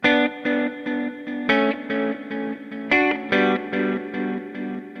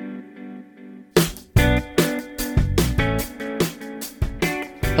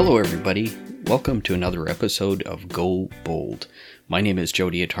Hello everybody, welcome to another episode of Go Bold. My name is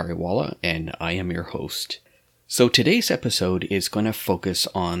Jody Atariwala and I am your host. So today's episode is going to focus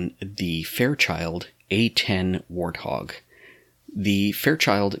on the Fairchild A-10 Warthog. The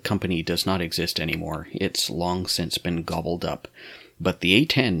Fairchild company does not exist anymore, it's long since been gobbled up, but the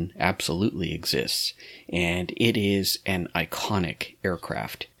A-10 absolutely exists, and it is an iconic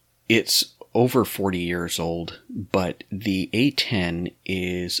aircraft. It's over 40 years old, but the A-10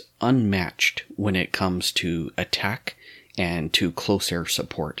 is unmatched when it comes to attack and to close air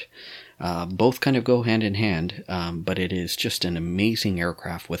support. Both kind of go hand in hand, but it is just an amazing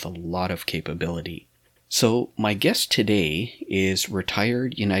aircraft with a lot of capability. So my guest today is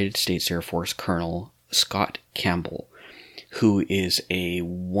retired United States Air Force Colonel Scott Campbell, who is a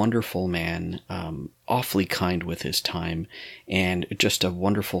wonderful man, awfully kind with his time, and just a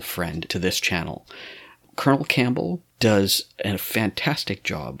wonderful friend to this channel. Colonel Campbell does a fantastic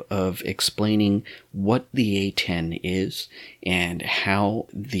job of explaining what the A-10 is and how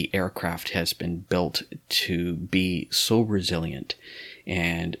the aircraft has been built to be so resilient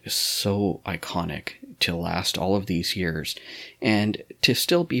and so iconic to last all of these years and to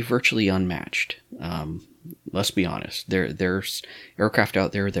still be virtually unmatched. Let's be honest, there's aircraft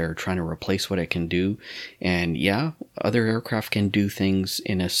out there that are trying to replace what it can do, and yeah, other aircraft can do things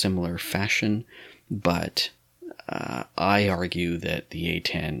in a similar fashion, but I argue that the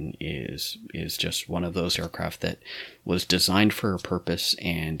A-10 is just one of those aircraft that was designed for a purpose,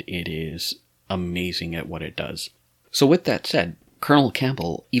 and it is amazing at what it does. So with that said, Colonel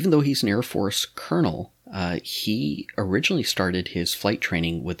Campbell, even though he's an Air Force colonel, he originally started his flight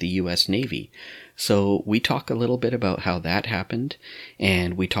training with the U.S. Navy. So we talk a little bit about how that happened,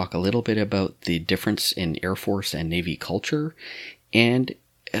 and we talk a little bit about the difference in Air Force and Navy culture, and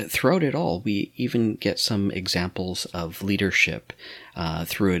throughout it all, we even get some examples of leadership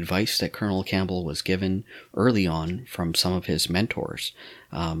through advice that Colonel Campbell was given early on from some of his mentors.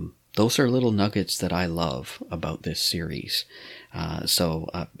 Those are little nuggets that I love about this series. So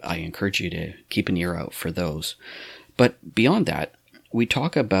I encourage you to keep an ear out for those. But beyond that, we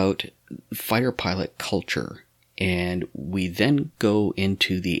talk about fighter pilot culture, and we then go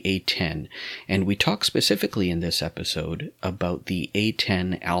into the A-10, and we talk specifically in this episode about the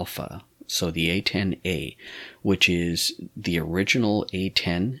A-10 Alpha, so the A-10A, which is the original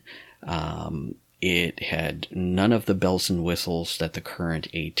A-10. It had none of the bells and whistles that the current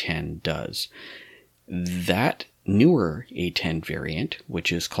A-10 does. That newer A-10 variant,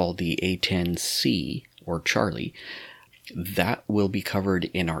 which is called the A-10C, or Charlie, that will be covered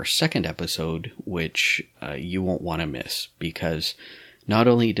in our second episode, which you won't want to miss, because not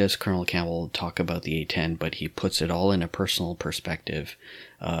only does Colonel Campbell talk about the A-10, but he puts it all in a personal perspective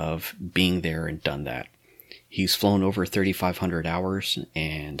of being there and done that. He's flown over 3,500 hours,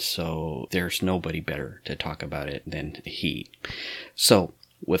 and so there's nobody better to talk about it than he. So,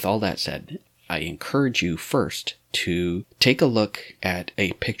 with all that said, I encourage you first to take a look at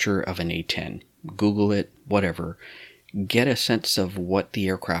a picture of an A-10. Google it, whatever. Get a sense of what the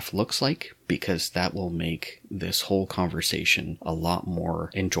aircraft looks like, because that will make this whole conversation a lot more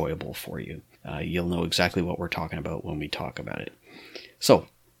enjoyable for you. You'll know exactly what we're talking about when we talk about it. So,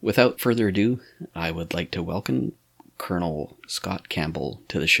 without further ado, I would like to welcome Colonel Scott Campbell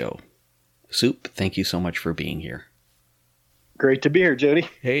to the show. Soup, thank you so much for being here. Great to be here, Jody.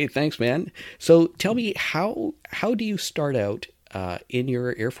 Hey, thanks, man. So tell me, how do you start out in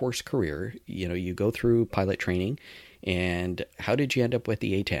your Air Force career? You know, you go through pilot training, and how did you end up with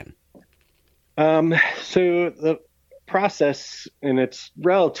the A-10? So the process, and it's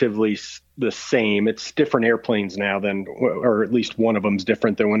relatively the same. It's different airplanes now or at least one of them's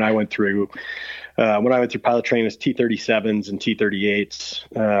different than when I went through. When I went through pilot training, it's T-37s and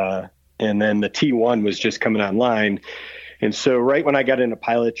T-38s, and then the T-1 was just coming online. And so right when I got into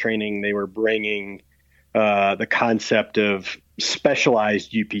pilot training, they were bringing the concept of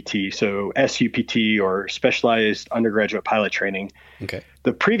specialized UPT, so SUPT, or specialized undergraduate pilot training. Okay.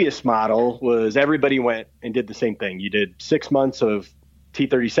 The previous model was everybody went and did the same thing. You did 6 months of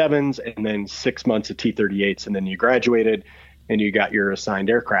T-37s and then 6 months of T-38s, and then you graduated and you got your assigned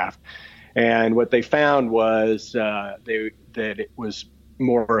aircraft. And what they found was that it was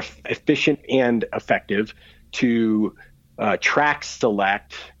more efficient and effective to track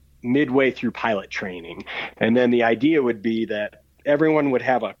select midway through pilot training. And then the idea would be that everyone would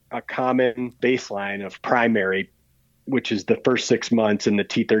have a common baseline of primary, which is the first 6 months in the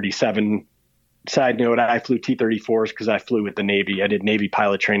T-37. Side note, I flew T-34s because I flew with the Navy. I did Navy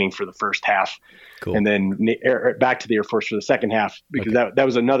pilot training for the first half. Cool. And then back to the Air Force for the second half, because that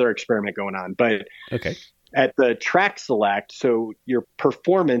was another experiment going on. But okay. at the track select, so your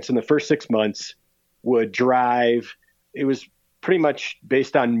performance in the first 6 months would drive, it was pretty much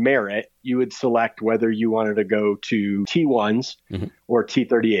based on merit. You would select whether you wanted to go to T1s or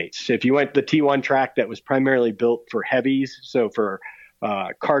T38s. If you went the T1 track, that was primarily built for heavies, so for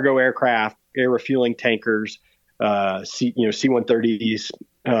cargo aircraft, air refueling tankers, C-130s,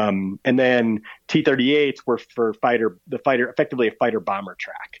 and then T-38s were for effectively a fighter bomber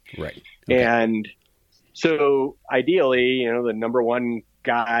track. Right. Okay. And so ideally, the number one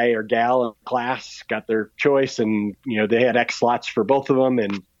guy or gal in class got their choice, and they had X slots for both of them,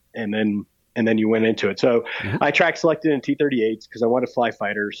 and then you went into it. So I track selected in T-38s because I wanted to fly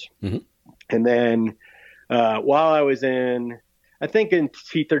fighters. And then while I was I think in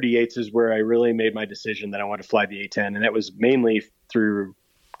T-38s is where I really made my decision that I wanted to fly the A-10, and that was mainly through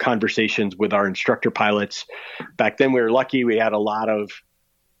conversations with our instructor pilots. Back then, we were lucky; we had a lot of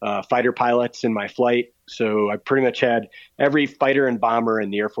fighter pilots in my flight, so I pretty much had every fighter and bomber in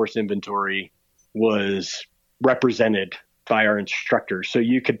the Air Force inventory was represented by our instructors. So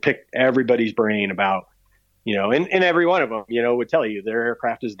you could pick everybody's brain about, and every one of them, would tell you their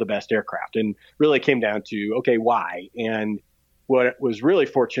aircraft is the best aircraft, and really came down to, okay, why? And what was really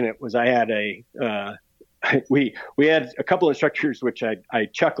fortunate was I had we had a couple instructors, which I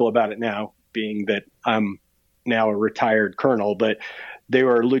chuckle about it now, being that I'm now a retired colonel, but they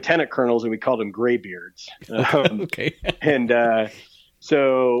were lieutenant colonels, and we called them graybeards. Okay. And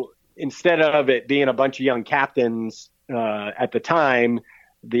so instead of it being a bunch of young captains at the time,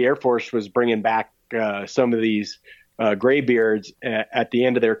 the Air Force was bringing back some of these graybeards at the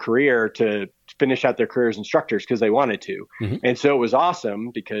end of their career to finish out their career as instructors because they wanted to. And so it was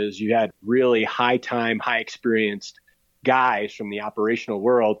awesome because you had really high experienced guys from the operational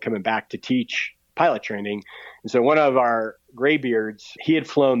world coming back to teach pilot training. And so one of our graybeards, he had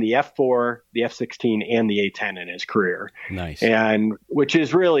flown the F4, the F-16, and the A-10 in his career. Nice. And which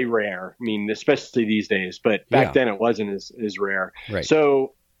is really rare. I mean, especially these days, but back then it wasn't as rare. Right.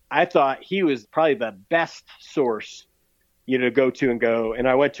 So I thought he was probably the best source, to go to and go. And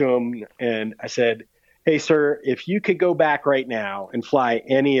I went to him and I said, hey, sir, if you could go back right now and fly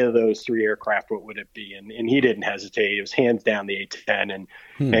any of those three aircraft, what would it be? And he didn't hesitate. It was hands down the A-10.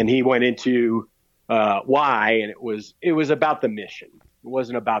 And he went into why, and it was about the mission. It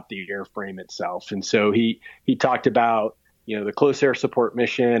wasn't about the airframe itself. And so he talked about, the close air support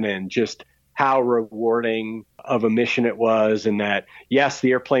mission and just how rewarding of a mission it was. And that, yes,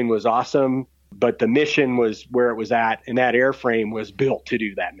 the airplane was awesome, but the mission was where it was at. And that airframe was built to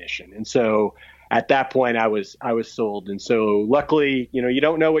do that mission. And so at that point I was sold. And so luckily, you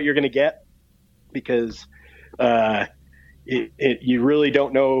don't know what you're going to get because, you really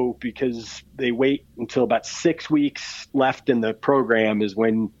don't know because they wait until about 6 weeks left in the program is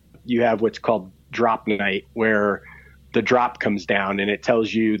when you have what's called drop night, where the drop comes down and it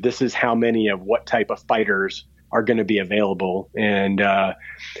tells you this is how many of what type of fighters are going to be available. And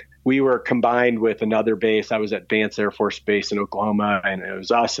we were combined with another base. I was at Vance Air Force Base in Oklahoma, and it was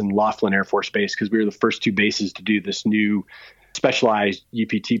us and Laughlin Air Force Base because we were the first two bases to do this new specialized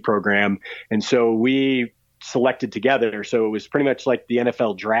UPT program. And so we selected together. So it was pretty much like the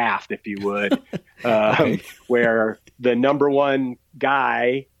NFL draft, if you would, where the number one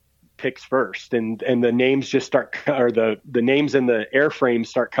guy picks first and the names just start, or the names in the airframe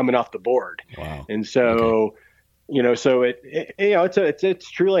start coming off the board. Wow. And so, so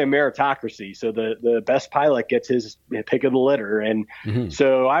it's truly a meritocracy. So the best pilot gets his pick of the litter. And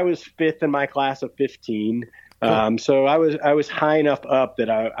so I was fifth in my class of 15. Cool. So I was high enough up that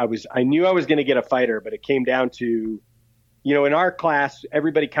I knew I was going to get a fighter, but it came down to, in our class,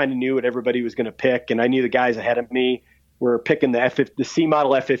 everybody kind of knew what everybody was going to pick. And I knew the guys ahead of me were picking the C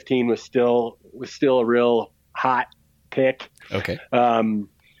model F-15 was still a real hot pick. Okay.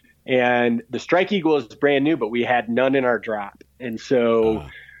 And the Strike Eagle is brand new, but we had none in our drop. And so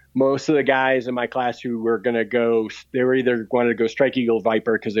most of the guys in my class who were going to go, they were either wanted to go Strike Eagle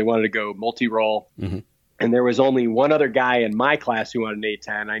Viper because they wanted to go multi-role. And there was only one other guy in my class who wanted an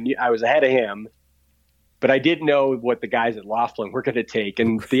A-10. I knew I was ahead of him, but I didn't know what the guys at Laughlin were going to take.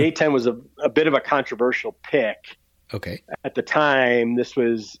 And the A-10 was a bit of a controversial pick. Okay. At the time, this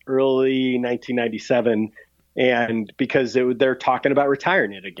was early 1997, and because they're talking about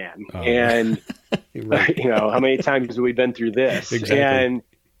retiring it again. And right. How many times have we been through this? Exactly. And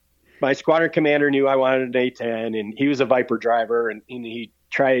my squadron commander knew I wanted an A-10, and he was a Viper driver, and he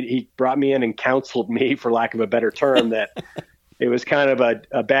brought me in and counseled me, for lack of a better term, that it was kind of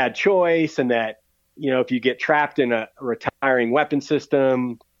a bad choice, and that, if you get trapped in a retiring weapon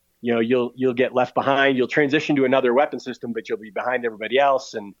system, you'll get left behind. You'll transition to another weapon system, but you'll be behind everybody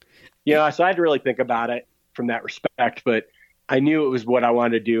else. And, so I had to really think about it. from that respect, but I knew it was what I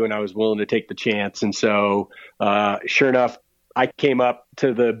wanted to do, and I was willing to take the chance. And so, sure enough, I came up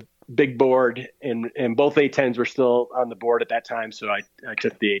to the big board, and both A-10s were still on the board at that time. So I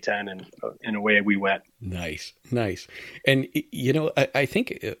took the A-10 and away we went. Nice. And, I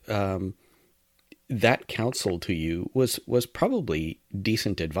think that counsel to you was probably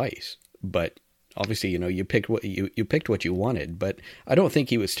decent advice, but obviously, you picked what you wanted, but I don't think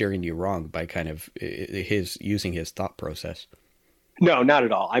he was steering you wrong by kind of using his thought process. No, not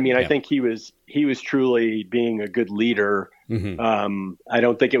at all. I mean, I think he was truly being a good leader. Mm-hmm. I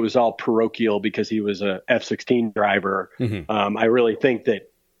don't think it was all parochial because he was a F-16 driver. Mm-hmm. I really think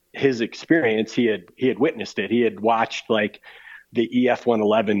that his experience, he had witnessed it. He had watched like the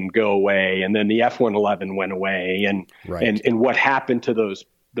EF-111 go away, and then the F-111 went away, and what happened to those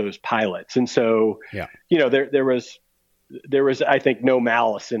pilots. And so, there was, I think, no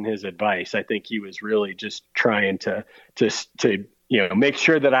malice in his advice. I think he was really just trying to make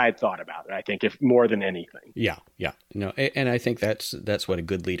sure that I had thought about it. I think if more than anything. Yeah. No. And I think that's what a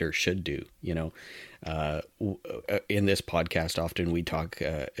good leader should do. In this podcast, often we talk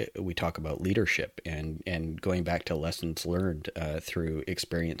about leadership and going back to lessons learned, through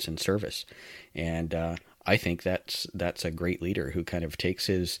experience and service. And, I think that's a great leader who kind of takes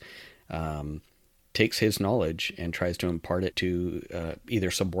his knowledge and tries to impart it to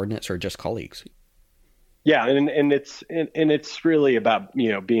either subordinates or just colleagues. Yeah, and it's really about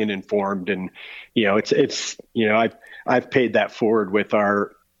being informed, and I've paid that forward with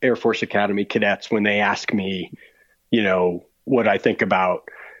our Air Force Academy cadets when they ask me what I think about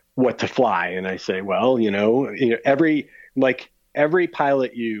what to fly, and I say, well, every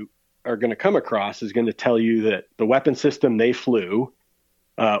pilot you are going to come across is going to tell you that the weapon system they flew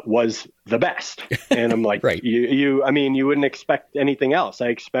was the best. And I'm like, right. You wouldn't expect anything else. I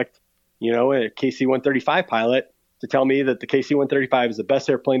expect, a KC-135 pilot to tell me that the KC-135 is the best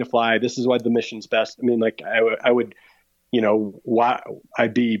airplane to fly. This is why the mission's best. I mean, like I would, I'd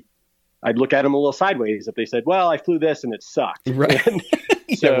look at them a little sideways if they said, well, I flew this and it sucked. Right.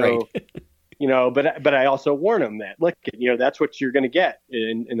 So, but I also warn them that, look, that's what you're going to get.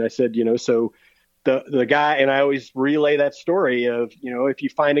 And I said, so the guy, and I always relay that story of, if you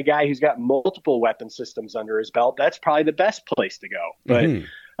find a guy who's got multiple weapon systems under his belt, that's probably the best place to go. But,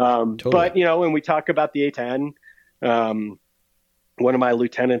 totally. But, when we talk about the A-10, one of my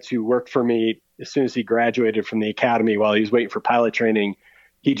lieutenants who worked for me, as soon as he graduated from the academy, while he was waiting for pilot training,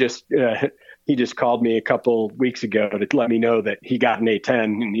 he just called me a couple weeks ago to let me know that he got an A-10,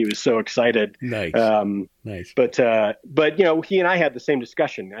 and he was so excited. Nice. Nice. But he and I had the same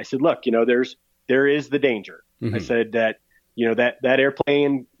discussion. I said, look, there is the danger. Mm-hmm. I said that, that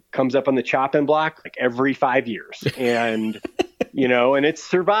airplane comes up on the chopping block like every 5 years, and, and it's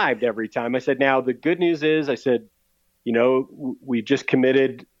survived every time. I said, now the good news is, I said, we just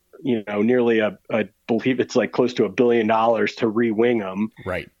committed, nearly I believe it's like close to $1 billion to re-wing them.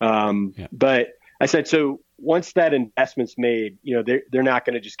 Right. But I said, so once that investment's made, they're not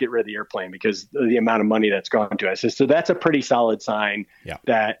going to just get rid of the airplane because of the amount of money that's gone to us. So that's a pretty solid sign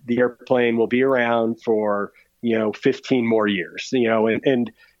that the airplane will be around for, 15 more years,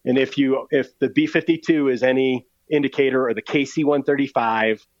 and if the B-52 is any indicator, or the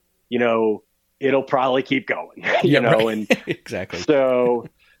KC-135, it'll probably keep going, and exactly. So,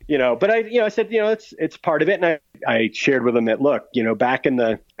 but I said, it's part of it. And I shared with them that, look, back in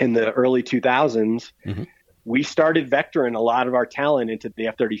the early 2000s, mm-hmm. we started vectoring a lot of our talent into the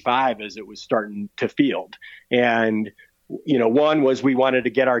F-35 as it was starting to field. And, one was we wanted to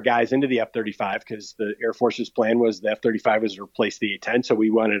get our guys into the F-35 because the Air Force's plan was the F-35 was to replace the A-10. So we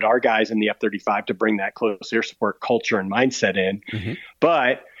wanted our guys in the F-35 to bring that close air support culture and mindset in. Mm-hmm.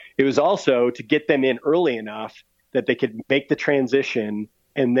 But it was also to get them in early enough that they could make the transition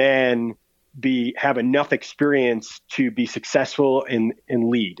and then have enough experience to be successful in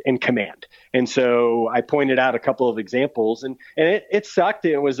lead and command. And so I pointed out a couple of examples, and it sucked.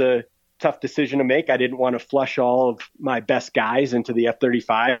 It was a tough decision to make. I didn't want to flush all of my best guys into the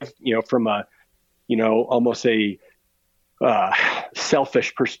F-35, from a, almost a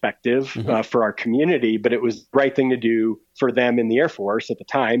selfish perspective mm-hmm. For our community, but it was the right thing to do for them in the Air Force at the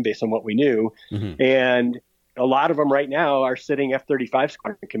time, based on what we knew. Mm-hmm. And a lot of them right now are sitting F-35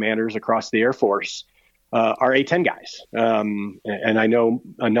 squadron commanders across the Air Force, are A-10 guys. And I know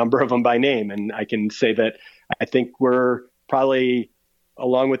a number of them by name, and I can say that I think we're probably,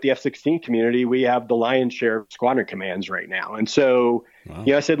 along with the F-16 community, we have the lion's share of squadron commands right now. And so, wow.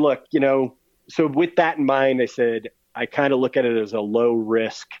 I said, look, so with that in mind, I said, I kind of look at it as a low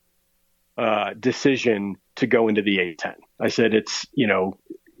risk decision to go into the A-10. I said, it's,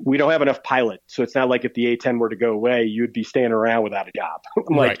 we don't have enough pilots. So it's not like if the A-10 were to go away, you'd be standing around without a job.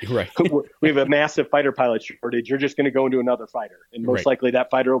 I'm like, right. We have a massive fighter pilot shortage. You're just going to go into another fighter. And most likely that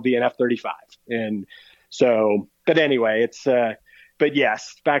fighter will be an F-35. And so, but anyway, but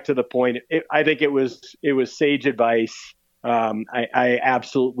yes, back to the point. I think it was sage advice. I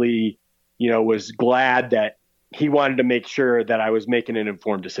absolutely, was glad that he wanted to make sure that I was making an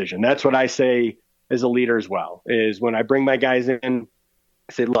informed decision. That's what I say as a leader as well, is when I bring my guys in,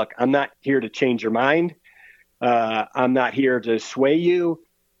 I say, look, I'm not here to change your mind. I'm not here to sway you.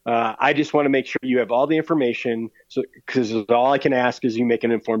 I just want to make sure you have all the information. So, because all I can ask is you make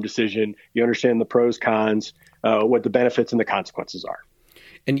an informed decision. You understand the pros, cons, what the benefits and the consequences are.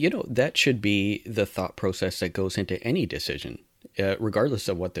 And, that should be the thought process that goes into any decision, regardless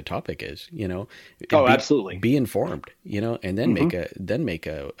of what the topic is, absolutely. Be informed, and then make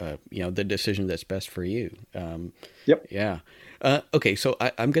the decision that's best for you. Yep. Yeah. Okay. So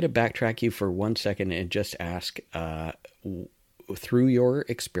I'm going to backtrack you for 1 second and just ask, through your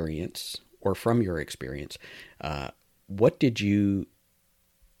experience or from your experience, what did you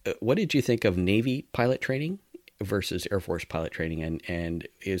think of Navy pilot training versus Air Force pilot training? And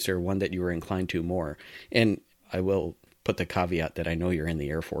is there one that you were inclined to more? And I will put the caveat that I know you're in the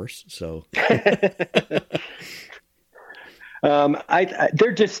Air Force, so.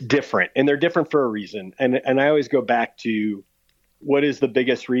 They're just different, and they're different for a reason. And I always go back to what is the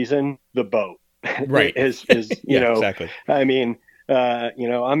biggest reason? The boat. Right. is exactly. I mean,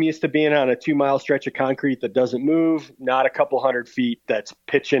 I'm used to being on a 2-mile stretch of concrete that doesn't move, not a couple hundred feet that's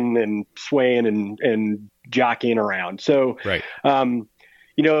pitching and swaying and jockeying around. So, right.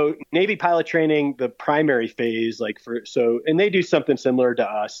 Navy pilot training, the primary phase, and they do something similar to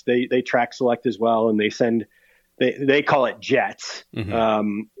us. They track select as well, and they call it jets,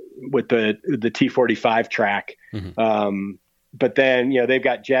 with the T-45 track. Mm-hmm. But then, they've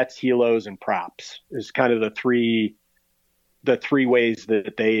got jets, helos, and props is kind of the three ways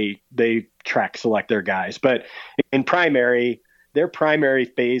that they track select their guys. But in primary, their primary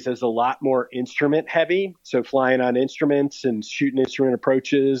phase is a lot more instrument heavy. So flying on instruments and shooting instrument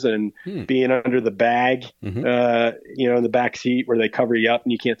approaches and being under the bag, in the back seat where they cover you up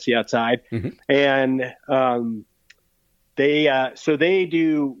and you can't see outside. Mm-hmm. And they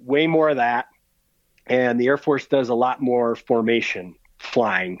do way more of that. And the Air Force does a lot more formation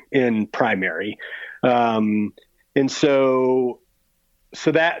flying in primary. And so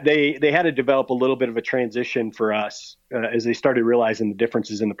that they had to develop a little bit of a transition for us as they started realizing the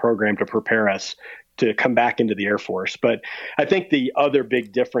differences in the program to prepare us to come back into the Air Force. But I think the other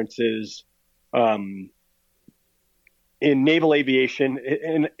big difference is in naval aviation,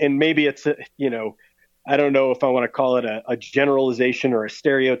 and maybe it's, I don't know if I want to call it a generalization or a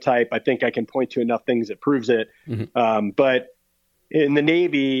stereotype. I think I can point to enough things that proves it. Mm-hmm. But in the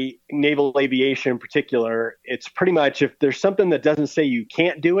Navy, naval aviation in particular, it's pretty much if there's something that doesn't say you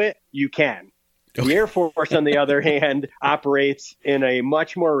can't do it, you can. Okay. The Air Force, on the other hand, operates in a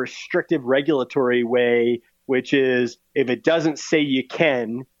much more restrictive regulatory way, which is if it doesn't say you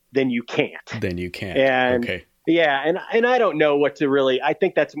can, then you can't. Then you can't. And okay. Yeah, and I don't know what to really. I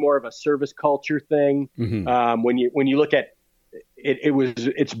think that's more of a service culture thing. Mm-hmm. When you look at it,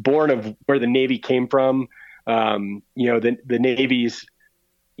 it's born of where the Navy came from. The Navy's,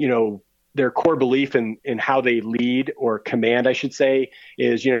 their core belief in how they lead or command, I should say,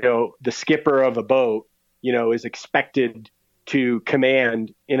 is, the skipper of a boat, is expected to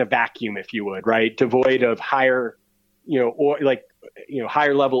command in a vacuum, if you would, right? Devoid of higher,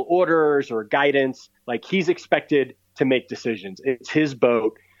 higher level orders or guidance. Like he's expected to make decisions. It's his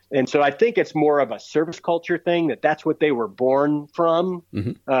boat. And so I think it's more of a service culture thing that's what they were born from,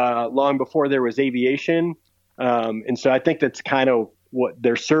 long before there was aviation. And so I think that's kind of what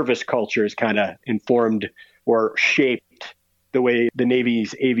their service culture is kind of informed or shaped the way the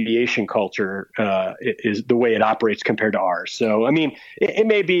Navy's aviation culture is the way it operates compared to ours. So, I mean, it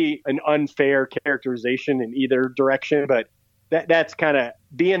may be an unfair characterization in either direction, but that's kind of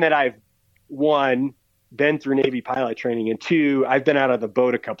being that I've, one, been through Navy pilot training, and two, I've been out of the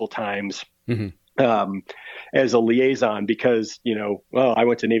boat a couple times as a liaison because, I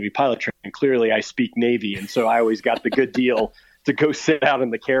went to Navy pilot training. Clearly I speak Navy. And so I always got the good deal to go sit out in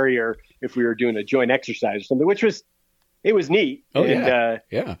the carrier if we were doing a joint exercise or something, it was neat. Oh, and,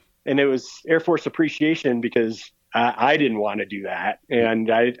 yeah. And it was Air Force appreciation because I didn't want to do that.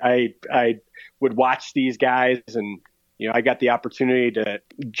 And I would watch these guys and, I got the opportunity to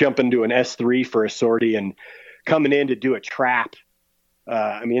jump into an S3 for a sortie and coming in to do a trap.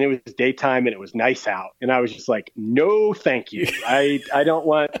 It was daytime and it was nice out. And I was just like, no, thank you. I don't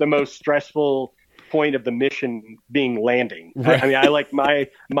want the most stressful point of the mission being landing. Right. I mean, I like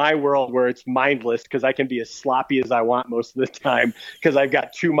my world where it's mindless because I can be as sloppy as I want most of the time because I've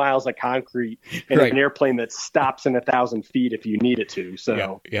got 2 miles of concrete and Right. an airplane that stops in 1,000 feet if you need it to.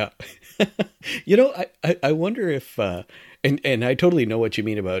 So yeah. You know, I wonder if, and I totally know what you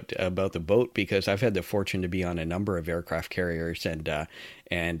mean about the boat, because I've had the fortune to be on a number of aircraft carriers and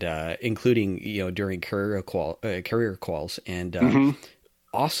including, you know, during carrier quals and,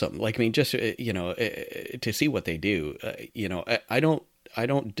 awesome. Like, I mean, just, you know, to see what they do, you know, I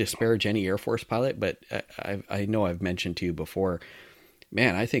don't disparage any Air Force pilot, but I know I've mentioned to you before,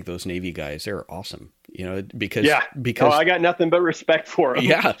 man, I think those Navy guys, they're awesome, you know, because I got nothing but respect for them.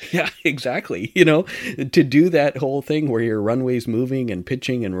 Yeah, exactly. You know, to do that whole thing where your runway's moving and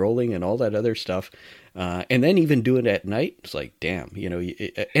pitching and rolling and all that other stuff. And then even do it at night, it's like, damn, you know,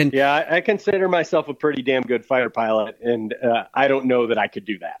 and yeah, I consider myself a pretty damn good fighter pilot, and I don't know that I could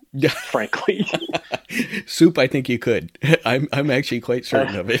do that, frankly. Soup, I think you could. I'm actually quite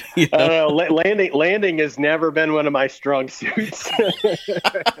certain of it. You know? Landing has never been one of my strong suits.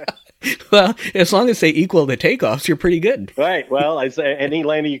 Well, as long as they equal the takeoffs, you're pretty good. Right. Well, any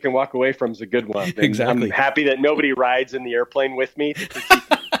landing you can walk away from is a good one. And exactly. I'm happy that nobody rides in the airplane with me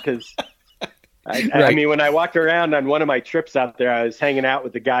because. I mean, when I walked around on one of my trips out there, I was hanging out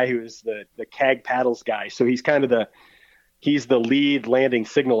with the guy who is the CAG paddles guy. So he's kind of he's the lead landing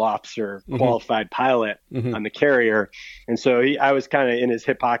signal officer, qualified pilot on the carrier. And so I was kind of in his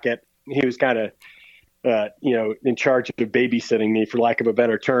hip pocket. He was kind of, you know, in charge of babysitting me, for lack of a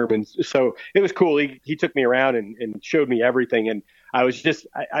better term. And so it was cool. He took me around and showed me everything. And I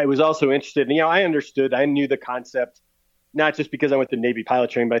was also interested. And, you know, I knew the concept. Not just because I went to Navy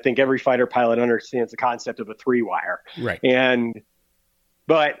pilot training, but I think every fighter pilot understands the concept of a 3-wire. Right.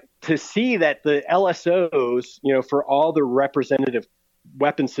 But to see that the LSOs, you know, for all the representative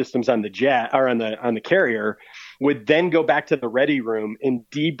weapon systems on the jet or on the carrier, would then go back to the ready room and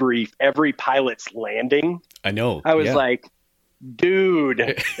debrief every pilot's landing. I know. I was like,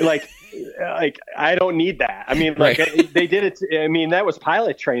 dude, like I don't need that. I mean, like they did it. I mean, that was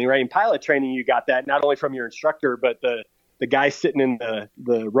pilot training, right? In pilot training, you got that not only from your instructor, but the guy sitting in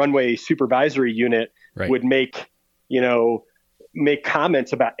the runway supervisory unit would make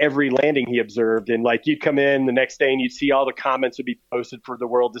comments about every landing he observed. And like, you'd come in the next day and you'd see all the comments would be posted for the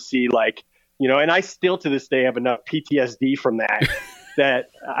world to see, like, you know, and I still to this day have enough PTSD from that,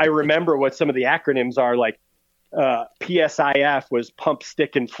 that I remember what some of the acronyms are, like, PSIF was pump,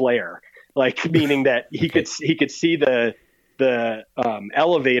 stick, and flare, like, meaning that he could see the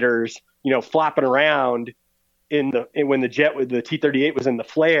elevators, you know, flopping around when the jet with the T-38 was in the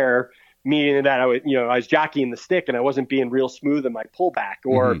flare, meaning that I was jockeying the stick and I wasn't being real smooth in my pullback,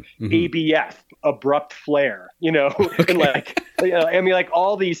 or ABF, abrupt flare, you know, and like, you know, I mean, like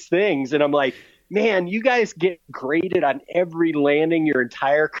all these things. And I'm like, man, you guys get graded on every landing your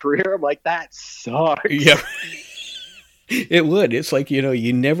entire career. I'm like, that sucks. Yeah. It would. It's like, you know,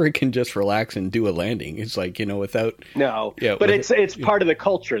 you never can just relax and do a landing. It's like, you know, without. No, yeah, but it's part of the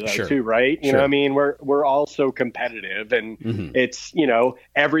culture though, too, right? You know what I mean? We're all so competitive, and it's, you know,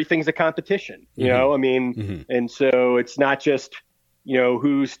 everything's a competition, you know, I mean, and so it's not just, you know,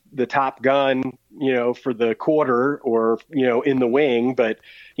 who's the top gun, you know, for the quarter or, you know, in the wing, but,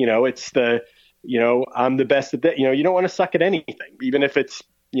 you know, it's you know, I'm the best at that. You know, you don't want to suck at anything, even if it's,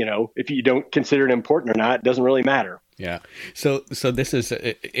 you know, if you don't consider it important or not, it doesn't really matter. Yeah. So this is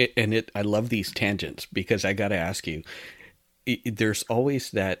I love these tangents, because I got to ask you, there's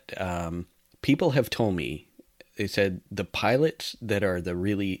always that, people have told me, they said the pilots that are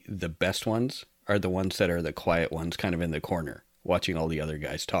the best ones are the ones that are the quiet ones, kind of in the corner, watching all the other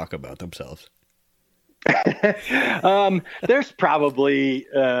guys talk about themselves. There's probably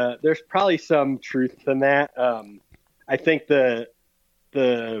some truth in that. I think the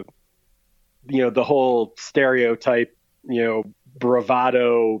you know, the whole stereotype, you know,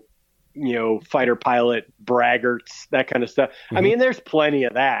 bravado, you know, fighter pilot braggarts, that kind of stuff. I mean, there's plenty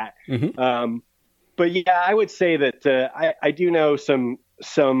of that. But yeah, I would say that I do know some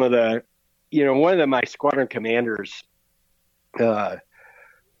of the, you know, one of my squadron commanders, Colonel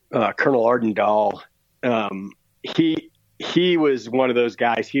Ardendahl, he was one of those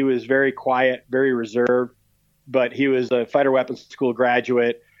guys. He was very quiet, very reserved, but he was a fighter weapons school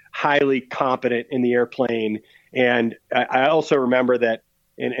graduate, highly competent in the airplane. And I also remember that,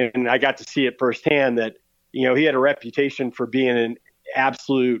 and I got to see it firsthand, that, you know, he had a reputation for being an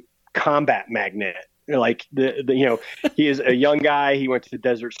absolute combat magnet. Like you know, he is a young guy. He went to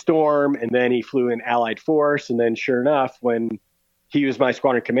Desert Storm, and then he flew in Allied Force. And then sure enough, when he was my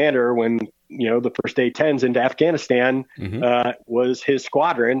squadron commander, when, you know, the first A-10s into Afghanistan, was his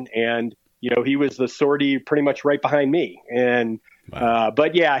squadron. And he was the sortie pretty much right behind me. And, wow.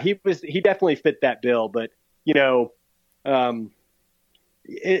 but yeah, he definitely fit that bill. But,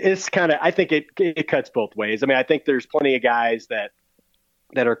 it's kind of, I think it cuts both ways. I mean, I think there's plenty of guys that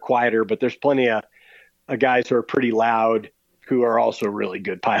are quieter, but there's plenty of guys who are pretty loud who are also really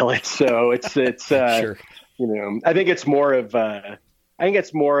good pilots. So it's Sure. I think it's more of the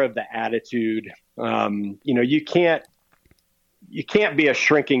attitude. You can't be a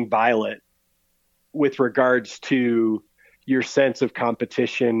shrinking violet with regards to your sense of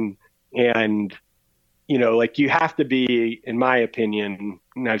competition. And, you have to be, in my opinion,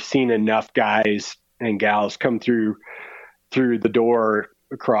 and I've seen enough guys and gals come through the door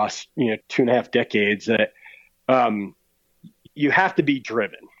across, 2.5 decades that, you have to be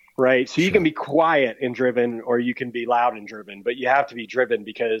driven, right? So you can be quiet and driven, or you can be loud and driven, but you have to be driven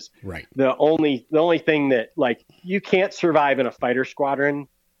because the only thing that, like, you can't survive in a fighter squadron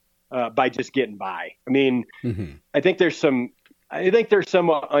by just getting by. I mean, I think there's some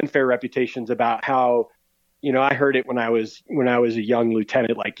unfair reputations about how, I heard it when I was a young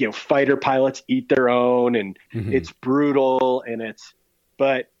lieutenant, like, fighter pilots eat their own and it's brutal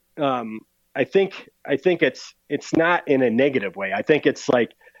but I think it's not in a negative way. I think it's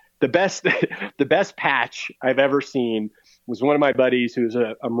like the best patch I've ever seen was one of my buddies who's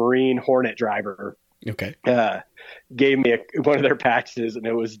a Marine Hornet driver. Okay. Gave me one of their patches, and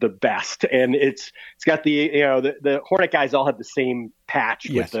it was the best. And it's got the Hornet guys all have the same patch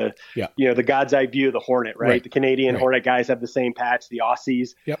with the God's eye view of the Hornet, right? The Canadian Hornet guys have the same patch, the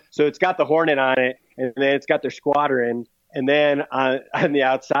Aussies. Yep. So it's got the Hornet on it, and then it's got their squadron. And then on the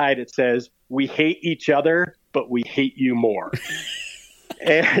outside, it says, "We hate each other, but we hate you more."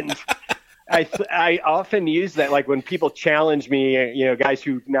 And I often use that, like, when people challenge me, guys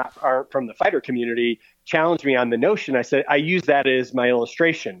who aren't from the fighter community challenge me on the notion. I use that as my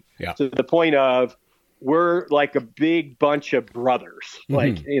illustration. Yeah. To the point of, we're like a big bunch of brothers,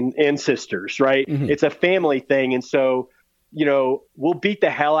 like and sisters, right? It's a family thing, and so, we'll beat the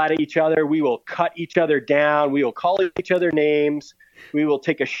hell out of each other. We will cut each other down. We will call each other names. We will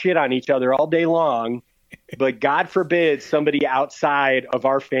take a shit on each other all day long. But God forbid somebody outside of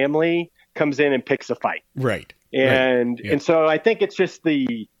our family comes in and picks a fight. Right. And so I think it's just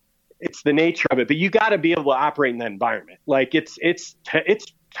the nature of it. But you got to be able to operate in that environment. Like, it's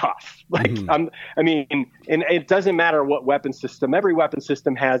tough. Like, and it doesn't matter what weapon system. Every weapon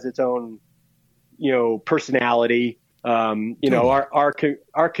system has its own, personality.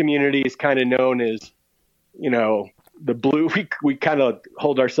 Our community is kind of known as, the blue. We kind of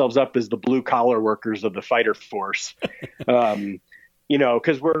hold ourselves up as the blue collar workers of the fighter force,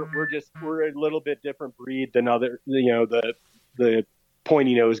 because we're a little bit different breed than other, the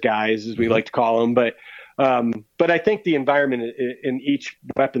pointy nose guys, as we like to call them. But I think the environment in each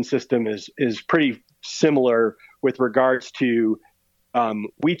weapon system is pretty similar with regards to,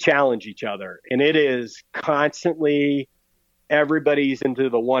 we challenge each other, and it is constantly, everybody's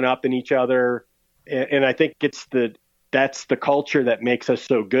into the one up in each other. And I think that's the culture that makes us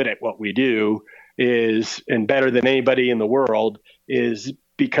so good at what we do, and better than anybody in the world, is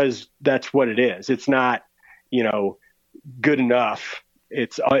because that's what it is. It's not, good enough.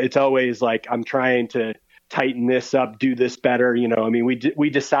 It's always like, I'm trying to tighten this up, do this better. We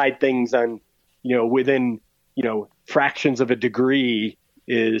decide things on, within, fractions of a degree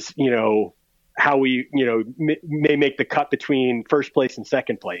is, how we, may make the cut between first place and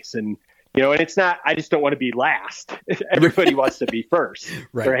second place. And it's not, I just don't want to be last. Everybody wants to be first.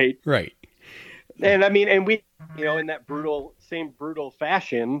 Right. And and we, in that same brutal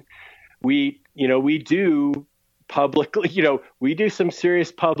fashion, we do publicly, we do some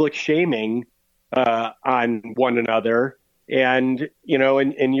serious public shaming on one another, and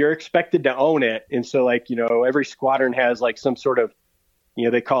you're expected to own it. And so, like, every squadron has like some sort of,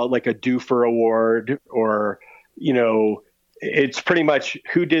 they call it like a doofer award, or, it's pretty much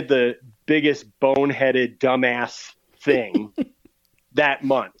who did the biggest boneheaded dumbass thing that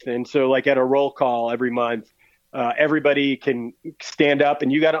month. And so, like, at a roll call every month, everybody can stand up,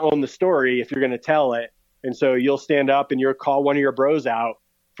 and you got to own the story if you're going to tell it. And so you'll stand up and you'll call one of your bros out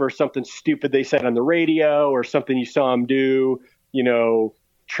for something stupid they said on the radio, or something you saw them do,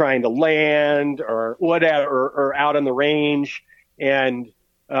 trying to land or whatever, or out on the range. And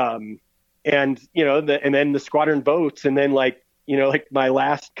then the squadron votes. And then, like my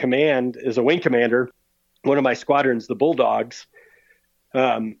last command as a wing commander, one of my squadrons, the Bulldogs,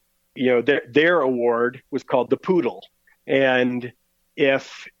 their award was called the Poodle. And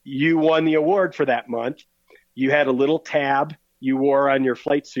if you won the award for that month, you had a little tab you wore on your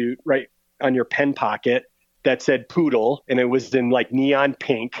flight suit, right on your pen pocket, that said Poodle, and it was in like neon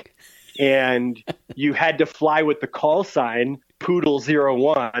pink. and you had to fly with the call sign Poodle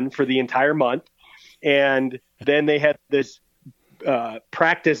 01 for the entire month. And then they had this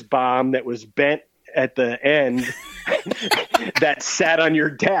practice bomb that was bent at the end that sat on your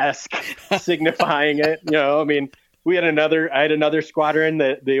desk, signifying it. I mean, I had another squadron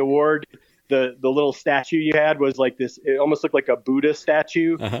that the award, the little statue you had was like this, it almost looked like a Buddha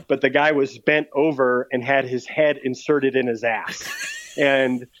statue, but the guy was bent over and had his head inserted in his ass.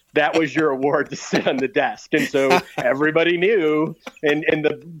 And that was your award to sit on the desk. And so everybody knew, and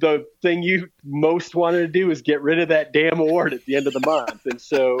the thing you most wanted to do is get rid of that damn award at the end of the month. And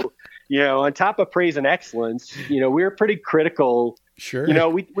so, on top of praise and excellence, we were pretty critical. Sure.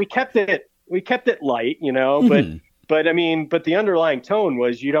 We kept it light, but the underlying tone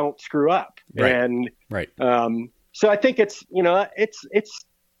was you don't screw up. Right. And right. So I think it's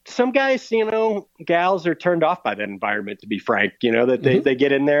some guys, gals are turned off by that environment, to be frank, that they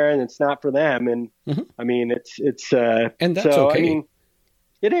get in there and it's not for them. And I mean, it's and that's okay. I mean,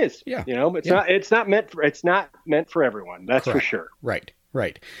 it is, yeah. It's not meant for everyone. That's Correct. For sure. Right.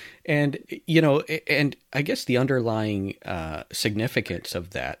 Right. And, and I guess the underlying significance of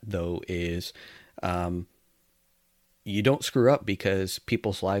that, though, is you don't screw up because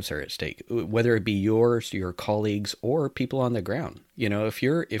people's lives are at stake, whether it be yours, your colleagues, or people on the ground. If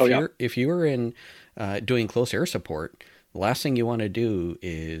you're in doing close air support, the last thing you want to do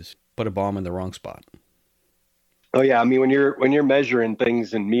is put a bomb in the wrong spot. Oh yeah. I mean, when you're measuring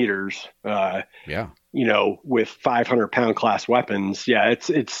things in meters, with 500-pound class weapons,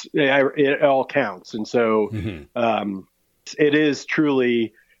 it all counts. And so, it is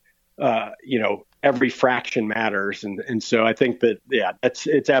truly, every fraction matters. And so I think that,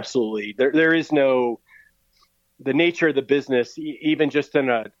 it's absolutely, there is no, the nature of the business, even just on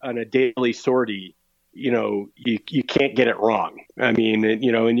a daily sortie, you can't get it wrong. I mean,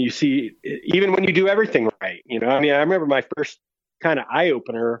 and you see, even when you do everything right, I remember my first kind of eye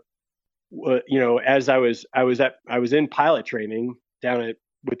opener, as I was in pilot training down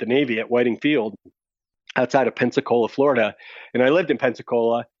with the Navy at Whiting Field outside of Pensacola, Florida. And I lived in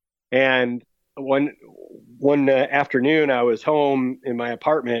Pensacola, and one afternoon I was home in my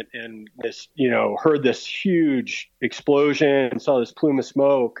apartment and heard this huge explosion and saw this plume of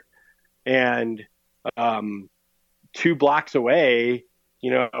smoke, and 2 blocks away,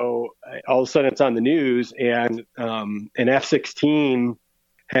 all of a sudden it's on the news, and an F-16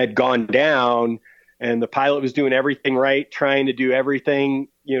 had gone down, and the pilot was doing everything right, trying to do everything,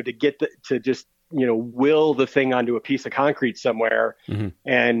 to get to just will the thing onto a piece of concrete somewhere,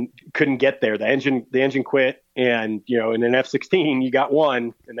 and couldn't get there. The engine quit, and in an F-16 you got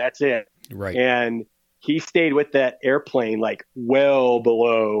one, and that's it. Right. And he stayed with that airplane like well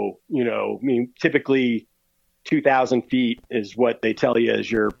below, typically 2,000 feet is what they tell you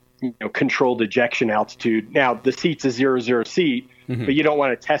is your controlled ejection altitude. Now the seat's a 0 seat, but you don't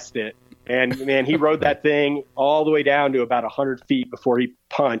want to test it. And man, he rode that thing all the way down to about 100 feet before he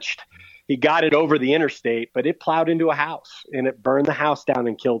punched. He got it over the interstate, but it plowed into a house and it burned the house down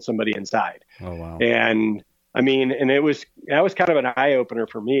and killed somebody inside. Oh, wow. And I mean, and that was kind of an eye opener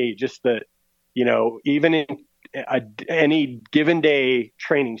for me, just that, even in any given day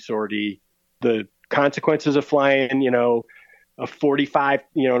training sortie, the consequences of flying, a 45,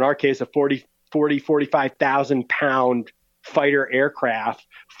 in our case, a 45,000 pound fighter aircraft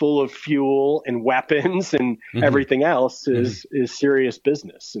full of fuel and weapons and everything else is serious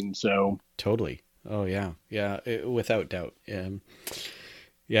business. And so totally. Oh yeah. Yeah. Without doubt.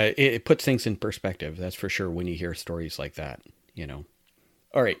 It puts things in perspective. That's for sure. When you hear stories like that,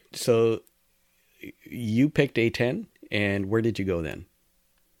 all right. So you picked A-10, and where did you go then?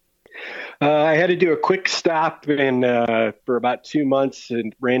 I had to do a quick stop for about 2 months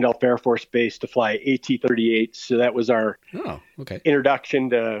in Randolph Air Force Base to fly AT-38. So that was our introduction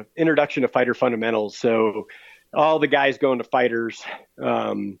to fighter fundamentals. So all the guys going to fighters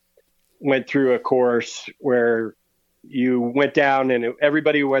went through a course where you went down, and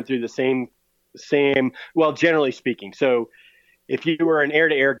everybody went through the same. Well, generally speaking. So if you were an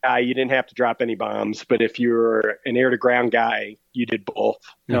air-to-air guy, you didn't have to drop any bombs. But if you were an air-to-ground guy, you did both.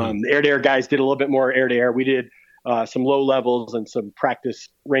 The air-to-air guys did a little bit more air-to-air. We did some low levels and some practice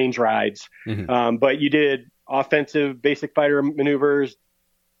range rides. But you did offensive basic fighter maneuvers,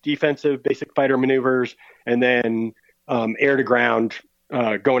 defensive basic fighter maneuvers, and then air-to-ground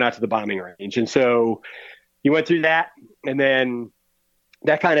going out to the bombing range. And so you went through that, and then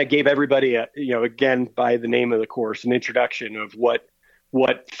that kind of gave everybody again, by the name of the course, an introduction of what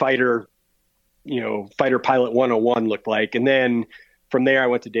fighter pilot 101 looked like. And then from there, I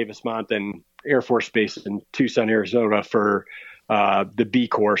went to Davis-Monthan Air Force Base in Tucson, Arizona for the B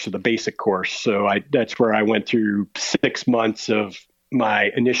course or the basic course. So that's where I went through 6 months of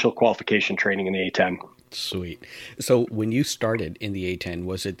my initial qualification training in the A-10. Sweet. So when you started in the A-10,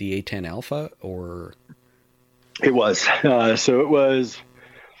 was it the A-10 Alpha or? It was. So it was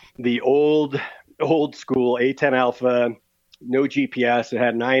the old school A-10 Alpha, no GPS. It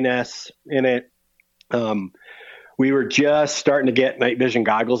had an INS in it. We were just starting to get night vision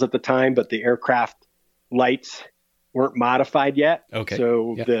goggles at the time, but the aircraft lights weren't modified yet. Okay.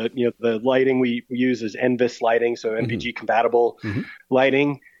 So the lighting we use is NVIS lighting, so NVG compatible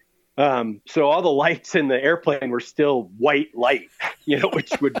lighting. So all the lights in the airplane were still white light,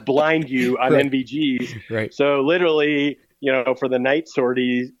 which would blind you on NVGs. Right. So literally, for the night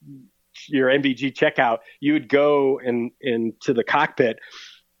sorties, your NVG checkout, you would go into the cockpit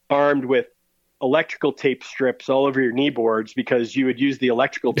armed with electrical tape strips all over your knee boards, because you would use the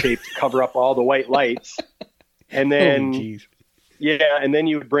electrical tape to cover up all the white lights. And then, and then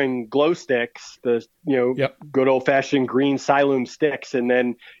you would bring glow sticks, the good old fashioned green Siloom sticks, and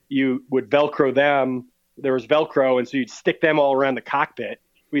then you would Velcro them. There was Velcro, and so you'd stick them all around the cockpit.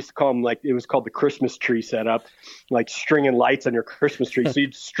 We used to call them, it was called the Christmas tree setup, like stringing lights on your Christmas tree. So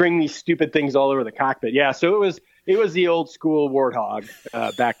you'd string these stupid things all over the cockpit. Yeah, so it was the old school Warthog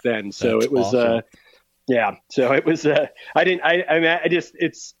back then. So That's it was awesome. So it was,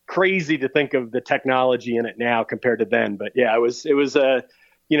 it's crazy to think of the technology in it now compared to then. But yeah, it was, and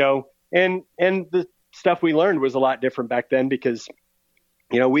the stuff we learned was a lot different back then, because,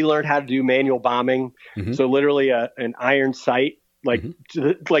 we learned how to do manual bombing. So literally an iron sight, like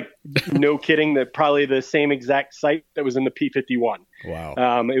no kidding, that probably the same exact sight that was in the P-51.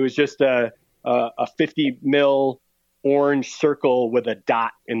 Wow. It was just a 50 mil orange circle with a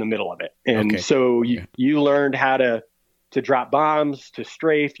dot in the middle of it. And so you learned how to drop bombs, to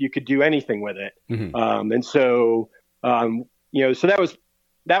strafe. You could do anything with it. And so, so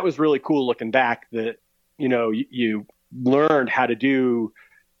that was really cool looking back, that, you learned how to do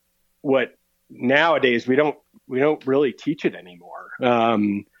what nowadays we don't really teach it anymore.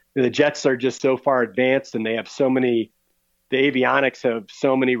 The jets are just so far advanced, and they have the avionics have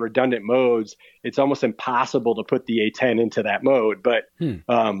so many redundant modes. It's almost impossible to put the A-10 into that mode. But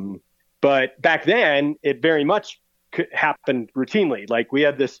back then, it very much happened routinely. Like we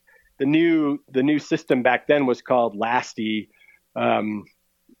had the new system back then was called LASTE,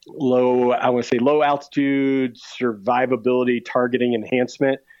 low altitude survivability targeting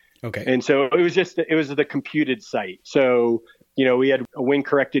enhancement. Okay. And so it was the computed sight. So, we had a wing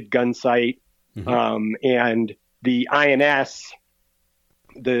corrected gun sight, and the INS,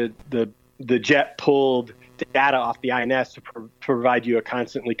 the jet pulled data off the INS to provide you a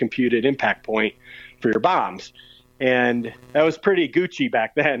constantly computed impact point for your bombs. And that was pretty Gucci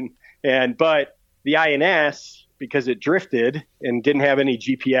back then. But the INS, because it drifted and didn't have any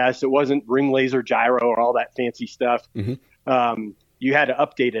GPS, it wasn't ring laser gyro or all that fancy stuff. You had to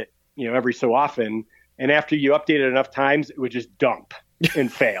update it, every so often. And after you updated enough times, it would just dump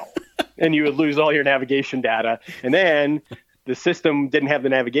and fail. And you would lose all your navigation data. And then the system didn't have the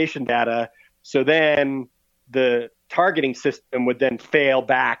navigation data. So then the targeting system would then fail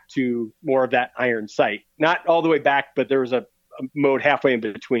back to more of that iron sight. Not all the way back, but there was a mode halfway in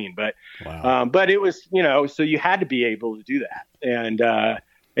between. But wow. But it was, so you had to be able to do that. And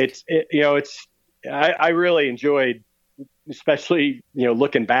I really enjoyed, especially,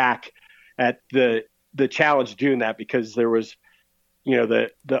 looking back at the challenge of doing that, because there was, the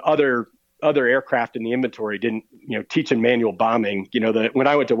other aircraft in the inventory didn't, teaching manual bombing. When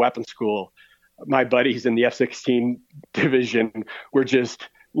I went to weapons school, my buddies in the F-16 division were just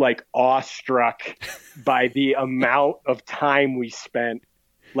like awestruck by the amount of time we spent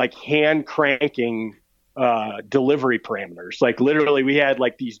like hand cranking delivery parameters. Like literally we had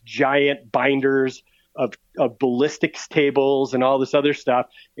like these giant binders of ballistics tables and all this other stuff,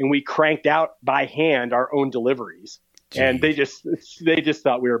 and we cranked out by hand our own deliveries. Jeez. And they just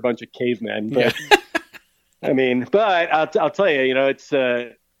thought we were a bunch of cavemen. But, yeah. I mean, but I'll tell you, it's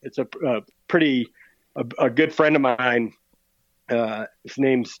a good friend of mine. His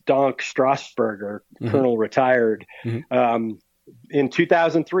name's Donk Strasberger, Colonel retired. In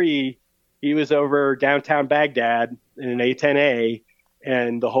 2003, he was over downtown Baghdad in an A-10A,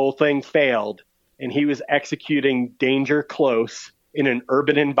 and the whole thing failed. And he was executing danger close in an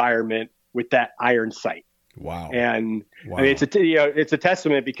urban environment with that iron sight. Wow. And wow. I mean, it's a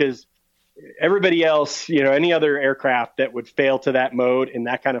testament, because everybody else, any other aircraft that would fail to that mode in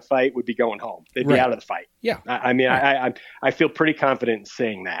that kind of fight would be going home. They'd be out of the fight. Yeah. I mean, right. I feel pretty confident in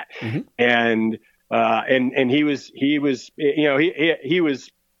saying that. And he was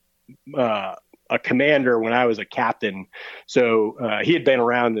a commander when I was a captain. So he had been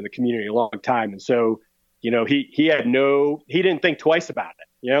around in the community a long time. And so, he didn't think twice about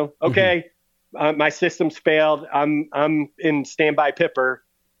it. Okay, my system's failed. I'm in standby Pipper,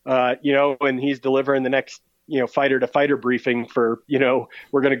 and he's delivering the next, fighter to fighter briefing for,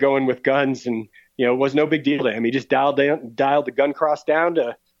 we're going to go in with guns. And, it was no big deal to him. He just dialed the gun cross down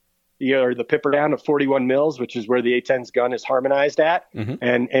to, or the Pipper down to 41 mils, which is where the A-10's gun is harmonized at.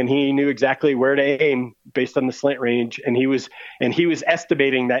 And he knew exactly where to aim based on the slant range. And he was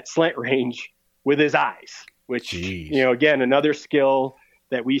estimating that slant range with his eyes, which, again, another skill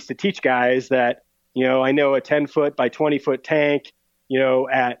that we used to teach guys that, I know a 10-foot by 20-foot tank,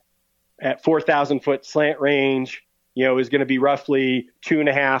 at 4,000 foot slant range, is going to be roughly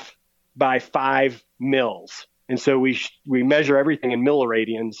 2.5 by 5 mils. And so we measure everything in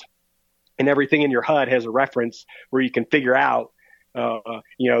milliradians, and everything in your HUD has a reference where you can figure out,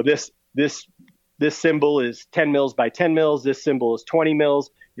 this symbol is 10 mils by 10 mils. This symbol is 20 mils.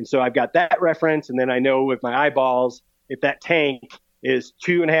 And so I've got that reference. And then I know with my eyeballs, if that tank is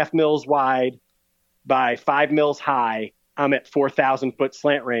 2.5 mils wide by 5 mils high, I'm at 4,000 foot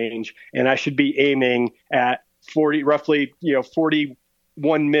slant range, and I should be aiming at roughly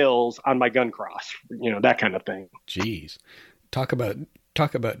 41 mils on my gun cross, that kind of thing. Jeez. Talk about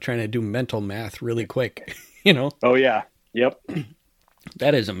trying to do mental math really quick, Oh yeah. Yep.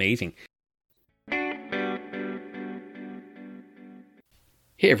 That is amazing.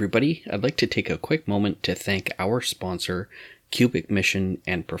 Hey everybody, I'd like to take a quick moment to thank our sponsor, Cubic Mission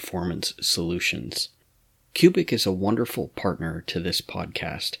and Performance Solutions. Cubic is a wonderful partner to this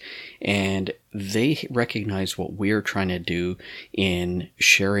podcast, and they recognize what we're trying to do in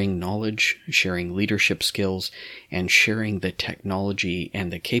sharing knowledge, sharing leadership skills, and sharing the technology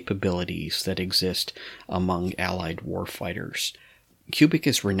and the capabilities that exist among allied warfighters. Cubic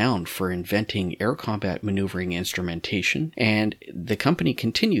is renowned for inventing air combat maneuvering instrumentation, and the company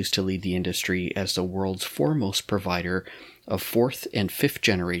continues to lead the industry as the world's foremost provider of 4th and 5th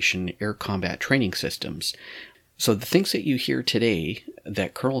generation air combat training systems. So the things that you hear today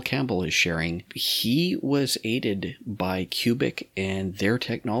that Colonel Campbell is sharing, he was aided by Cubic and their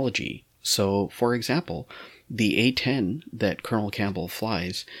technology. So, for example, the A-10 that Colonel Campbell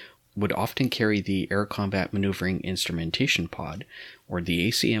flies would often carry the Air Combat Maneuvering Instrumentation Pod, or the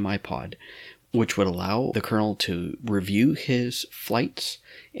ACMI pod, which would allow the colonel to review his flights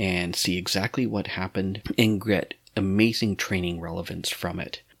and see exactly what happened and get amazing training relevance from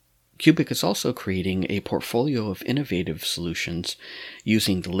it. Cubic is also creating a portfolio of innovative solutions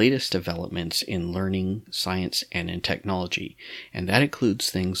using the latest developments in learning, science, and in technology, and that includes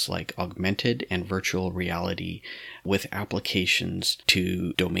things like augmented and virtual reality with applications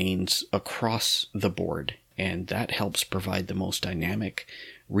to domains across the board, and that helps provide the most dynamic,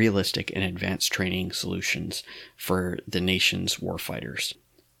 realistic, and advanced training solutions for the nation's warfighters.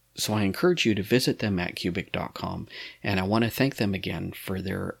 So I encourage you to visit them at cubic.com, and I want to thank them again for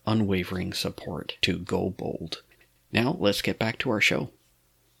their unwavering support to Go Bold. Now, let's get back to our show.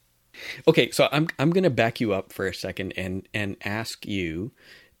 Okay, so I'm going to back you up for a second and ask you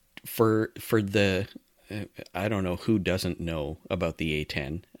for the I don't know who doesn't know about the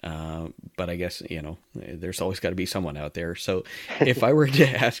A-10, but I guess, there's always got to be someone out there. So if I were to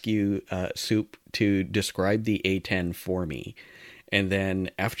ask you, Soup, to describe the A-10 for me, and then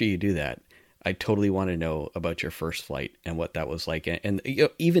after you do that, I totally want to know about your first flight and what that was like, and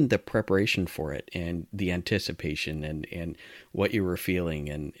even the preparation for it and the anticipation and what you were feeling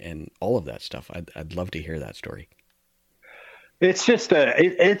and all of that stuff. I'd love to hear that story. It's just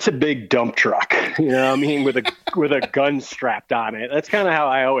it's a big dump truck, with a gun strapped on it. That's kind of how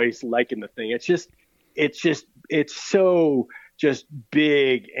I always liken the thing. It's so just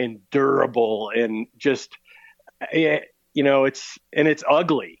big and durable and just, it's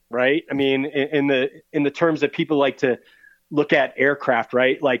ugly, right? I mean, in the terms that people like to look at aircraft,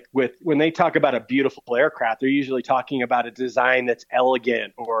 right? Like when they talk about a beautiful aircraft, they're usually talking about a design that's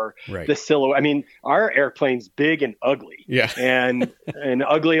elegant or the silhouette. I mean, our airplane's big and ugly, and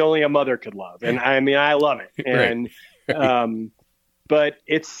ugly only a mother could love. And I mean, I love it. And, but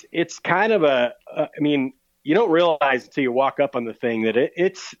it's kind of you don't realize until you walk up on the thing that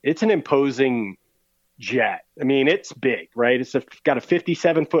it's an imposing jet. I mean, it's big, right? It's got a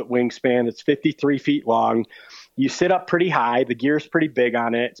 57-foot wingspan. It's 53 feet long. You sit up pretty high. The gear's pretty big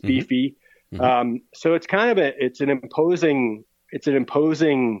on it. It's beefy. Mm-hmm. So it's kind of it's an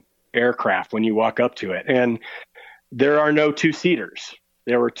imposing aircraft when you walk up to it. And there are no two-seaters.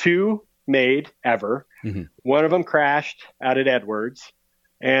 There were two made ever. Mm-hmm. One of them crashed out at Edwards,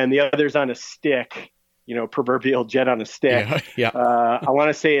 and the other's on a stick proverbial jet on a stick. I want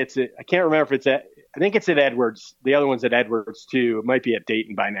to say I can't remember if I think it's at Edwards. The other one's at Edwards too. It might be at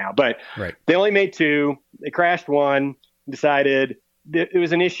Dayton by now, but They only made 2. They crashed one, decided it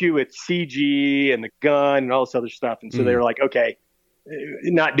was an issue with CG and the gun and all this other stuff. And so they were like, okay,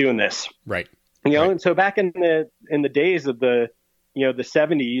 not doing this. Right. And so back in the days of the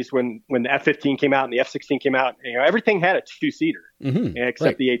 70s when the F-15 came out and the F-16 came out, everything had a 2-seater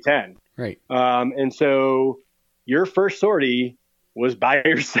except the A-10. Right. And so your first sortie was by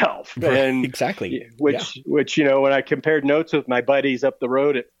yourself. Right. And exactly. Which, when I compared notes with my buddies up the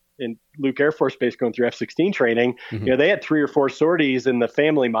road in Luke Air Force Base going through F-16 training, they had 3 or 4 sorties in the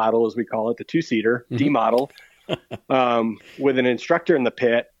family model, as we call it, the 2-seater D model, with an instructor in the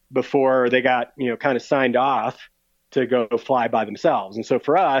pit before they got, kind of signed off to go fly by themselves. And so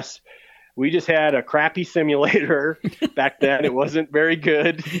for us, we just had a crappy simulator back then. It wasn't very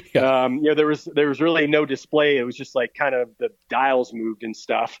good. There was really no display. It was just like kind of the dials moved and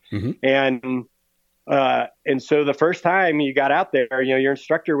stuff. And so the first time you got out there, your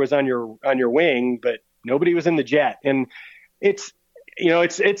instructor was on your wing, but nobody was in the jet. And it's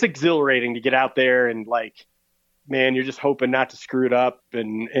exhilarating to get out there and man, you're just hoping not to screw it up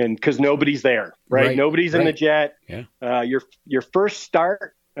and because nobody's there, right? Nobody's in the jet. Your first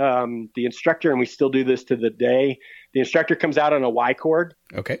start, the instructor, and we still do this to the day, the instructor comes out on a Y cord.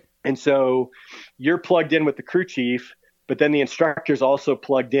 Okay. And so you're plugged in with the crew chief, but then the instructor's also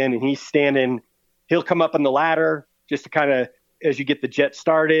plugged in and he'll come up on the ladder just to kind of, as you get the jet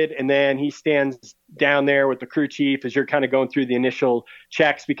started. And then he stands down there with the crew chief as you're kind of going through the initial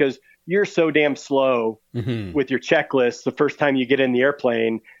checks, because you're so damn slow with your checklist the first time you get in the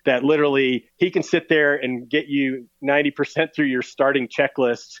airplane that literally he can sit there and get you 90% through your starting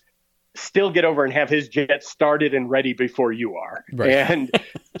checklists, still get over and have his jet started and ready before you are. Right. And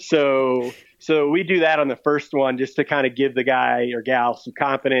so we do that on the first one just to kind of give the guy or gal some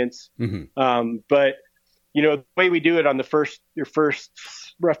confidence. But the way we do it on your first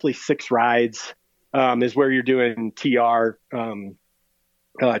roughly 6 rides is where you're doing TR,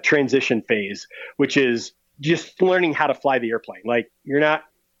 transition phase, which is just learning how to fly the airplane. You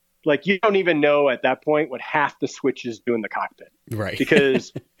don't even know at that point what half the switches do in the cockpit, right?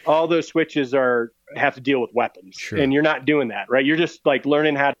 Because all those switches have to deal with weapons, and you're not doing that, right? You're just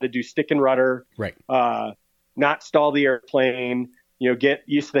learning how to do stick and rudder, right? Not stall the airplane, get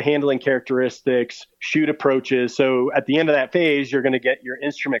used to the handling characteristics, shoot approaches. So at the end of that phase, you're going to get your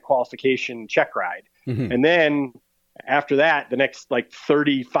instrument qualification check ride, and then after that, the next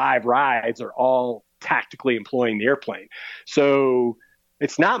 35 rides are all tactically employing the airplane. So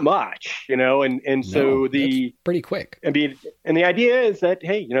it's not much, so that's pretty quick. And the idea is that,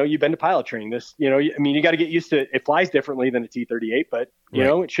 hey, you've been to pilot training. You got to get used to it. Flies differently than a T-38, but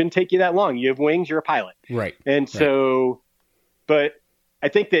it shouldn't take you that long. You have wings, you're a pilot. Right. And so, but I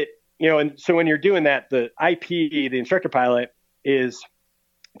think that, and so when you're doing that, the IP, the instructor pilot, is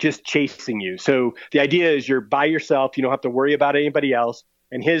just chasing you. So the idea is you're by yourself. You don't have to worry about anybody else.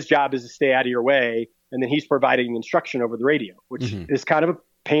 And his job is to stay out of your way. And then he's providing instruction over the radio, which is kind of a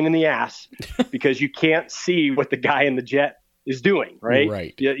pain in the ass because you can't see what the guy in the jet is doing. Right.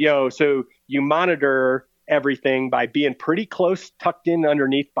 Right. So you monitor everything by being pretty close, tucked in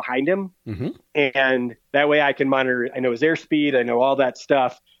underneath behind him. And that way I can monitor. I know his airspeed. I know all that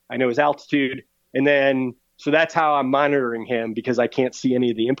stuff. I know his altitude. And then so that's how I'm monitoring him because I can't see any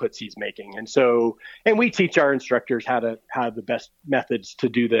of the inputs he's making. And we teach our instructors how the best methods to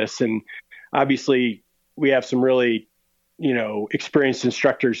do this. And obviously we have some really, experienced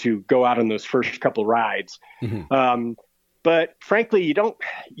instructors who go out on those first couple rides. But frankly,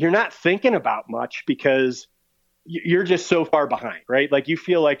 you're not thinking about much because you're just so far behind, right? You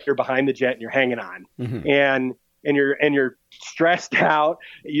feel like you're behind the jet and you're hanging on and you're stressed out.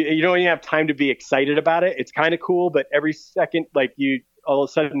 You don't even have time to be excited about it. It's kind of cool, but every second, you all of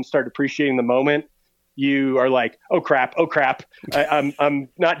a sudden start appreciating the moment. You are like, oh crap, I'm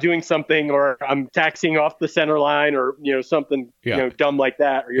not doing something, or I'm taxiing off the center line, or something dumb like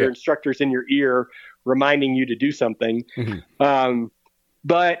that, or your instructor's in your ear reminding you to do something.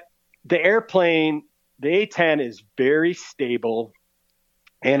 But the airplane, the A-10, is very stable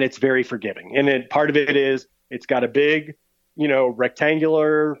and it's very forgiving. And part of it is it's got a big,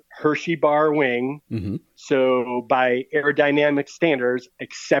 rectangular Hershey bar wing. So by aerodynamic standards,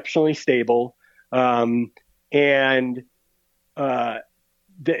 exceptionally stable. The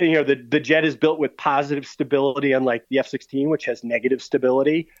jet is built with positive stability, unlike the F-16, which has negative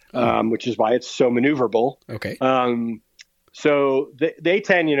stability, which is why it's so maneuverable. Okay. So the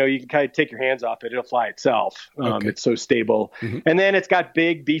A-10, you can kind of take your hands off it. It'll fly itself. It's so stable. And then it's got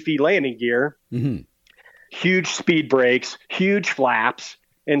big, beefy landing gear. huge speed brakes, huge flaps.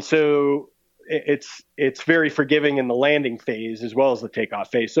 And so it's very forgiving in the landing phase as well as the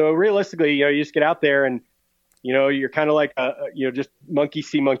takeoff phase. So realistically, you just get out there and, you're kind of like, just monkey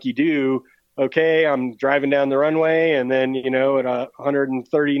see, monkey do. Okay, I'm driving down the runway, and then, at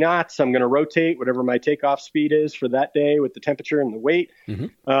 130 knots, I'm going to rotate whatever my takeoff speed is for that day with the temperature and the weight. Mm-hmm.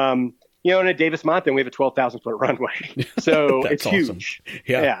 And at Davis-Monthan, we have a 12,000-foot runway. So it's awesome. Huge.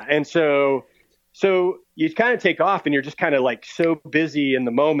 Yeah. And so you kind of take off, and you're just kind of like so busy in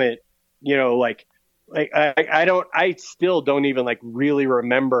the moment, I still don't even like really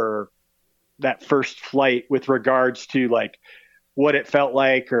remember that first flight with regards to like what it felt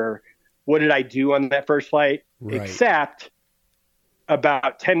like or what did I do on that first flight, except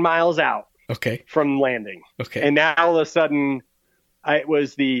about 10 miles out from landing. Okay. And now all of a sudden it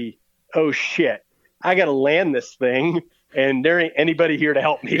was oh shit, I got to land this thing and there ain't anybody here to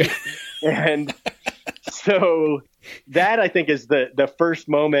help me. And so that I think is the first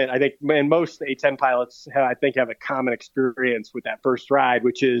moment. I think, and most A-10 pilots have a common experience with that first ride,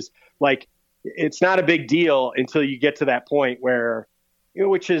 which is like, it's not a big deal until you get to that point where,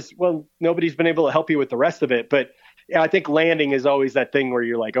 which is, well, nobody's been able to help you with the rest of it. But I think landing is always that thing where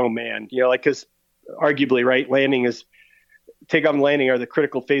you're like, oh man, because arguably, right, takeoff and landing are the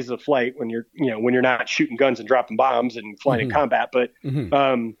critical phases of flight when you're not shooting guns and dropping bombs and flying in combat. But,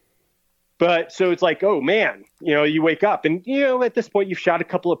 but so it's like, oh man, you wake up and, at this point you've shot a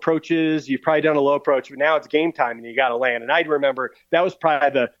couple approaches, you've probably done a low approach, but now it's game time and you got to land. And I remember that was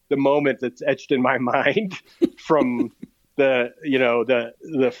probably the moment that's etched in my mind from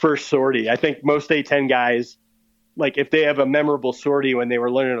the first sortie. I think most A-10 guys, like if they have a memorable sortie when they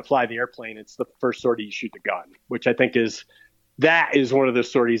were learning to fly the airplane, it's the first sortie you shoot the gun, which I think is one of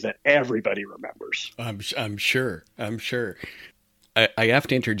those sorties that everybody remembers. I'm sure. I have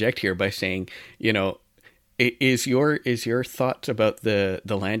to interject here by saying, is your thoughts about the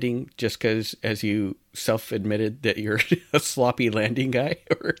landing just because, as you self-admitted, that you're a sloppy landing guy?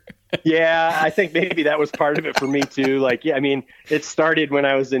 Or? Yeah, I think maybe that was part of it for me too. Like, yeah, I mean, it started when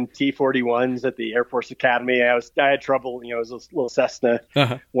I was in T-41s at the Air Force Academy. I had trouble, it was a little Cessna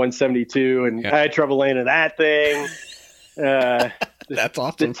 172, and I had trouble landing that thing. That's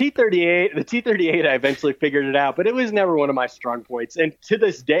awesome. The T-38, I eventually figured it out, but it was never one of my strong points. And to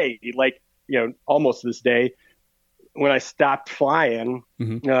this day, like, almost this day, when I stopped flying,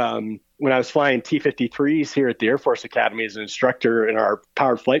 when I was flying T-53s here at the Air Force Academy as an instructor in our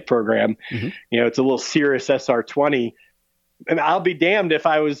powered flight program, it's a little Cirrus SR-20. And I'll be damned if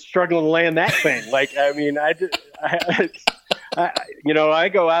I was struggling to land that thing. Like, I mean, I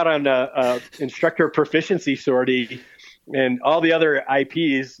go out on a instructor proficiency sortie, and all the other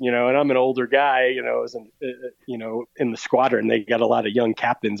IPs, and I'm an older guy, in the squadron, they got a lot of young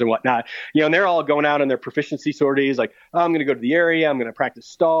captains and whatnot, and they're all going out on their proficiency sorties. Like, oh, I'm going to go to the area. I'm going to practice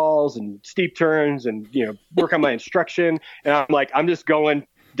stalls and steep turns and, work on my instruction. And I'm like, I'm just going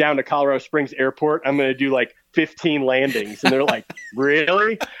down to Colorado Springs Airport. I'm going to do like 15 landings. And they're like,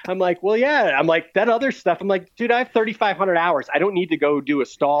 really? I'm like, well, yeah. I'm like, that other stuff. I'm like, dude, I have 3,500 hours. I don't need to go do a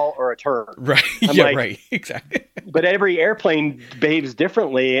stall or a turn. Right. Right. Exactly. But every airplane behaves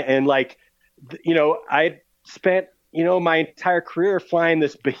differently. And like, I spent, my entire career flying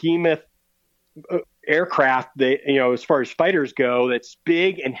this behemoth aircraft that, as far as fighters go, that's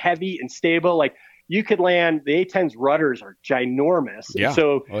big and heavy and stable. Like, you could land, the A-10's rudders are ginormous. Yeah.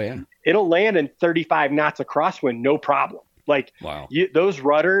 So it'll land in 35 knots of crosswind, no problem. Like, wow. Those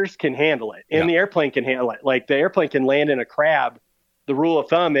rudders can handle it, and the airplane can handle it. Like, the airplane can land in a crab. The rule of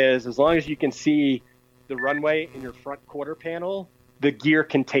thumb is, as long as you can see the runway in your front quarter panel, the gear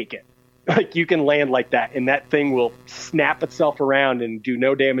can take it. Like, you can land like that, and that thing will snap itself around and do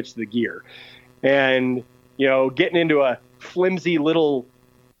no damage to the gear. And, getting into a flimsy little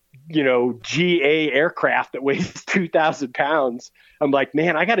GA aircraft that weighs 2,000 pounds. I'm like,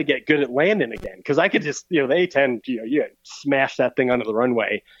 man, I got to get good at landing again. Cause I could just, the A-10, you smash that thing onto the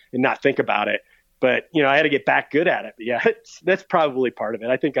runway and not think about it. But, I had to get back good at it. But yeah, that's probably part of it.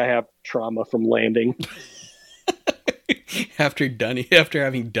 I think I have trauma from landing. After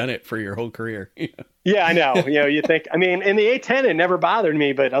having done it for your whole career. Yeah, I know. You think, I mean, in the A-10, it never bothered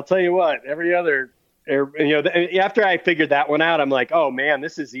me, but I'll tell you what, every other after I figured that one out, I'm like, oh man,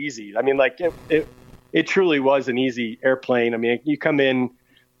 this is easy. I mean, like it truly was an easy airplane. I mean, you come in,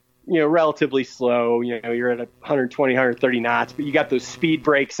 relatively slow, you're at 120, 130 knots, but you got those speed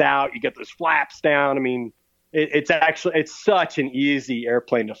brakes out, you get those flaps down. I mean, it's such an easy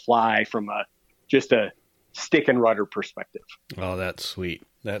airplane to fly from just a stick and rudder perspective. Oh, that's sweet.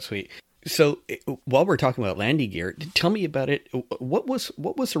 That's sweet. So while we're talking about landing gear, tell me about it. What was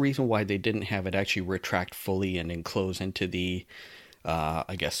the reason why they didn't have it actually retract fully and enclose into the,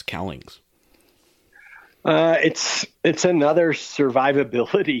 I guess, cowlings? It's another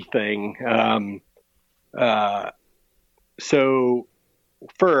survivability thing. So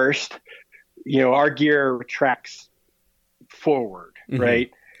first, our gear retracts forward,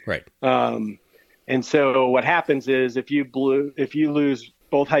 right? Right. And so what happens is if you lose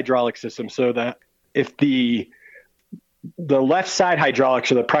both hydraulic systems, so that if the left side hydraulics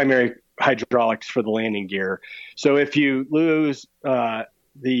are the primary hydraulics for the landing gear. So if you lose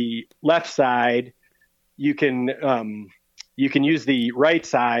the left side, you can use the right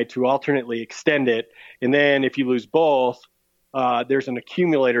side to alternately extend it. And then if you lose both, there's an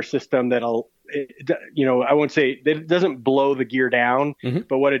accumulator system that'll, I won't say that it doesn't blow the gear down,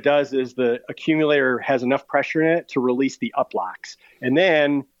 but what it does is the accumulator has enough pressure in it to release the uplocks. And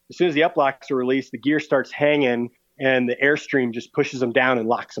then as soon as the uplocks are released, the gear starts hanging and the airstream just pushes them down and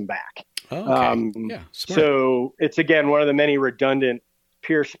locks them back. Oh, okay. Yeah, smart. So it's, again, one of the many redundant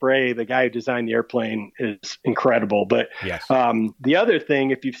Pure Spray. The guy who designed the airplane is incredible. But yes. The other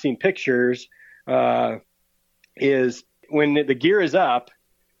thing, if you've seen pictures, is when the gear is up,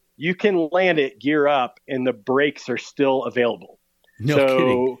 you can land it gear up and the brakes are still available.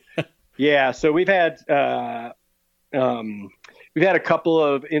 No kidding. Yeah. So we've had a couple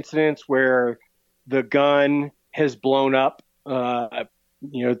of incidents where the gun has blown up.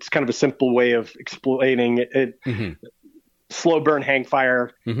 It's kind of a simple way of explaining it. Slow burn hang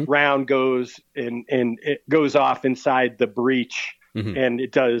fire round goes and it goes off inside the breech and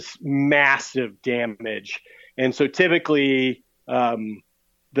it does massive damage. And so typically,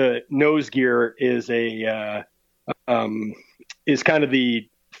 the nose gear is kind of the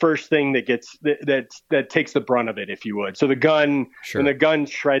first thing that gets that takes the brunt of it, if you would. So the gun, when the gun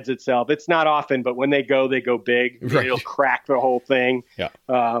shreds itself, it's not often, but when they go big. Right. It'll crack the whole thing. Yeah.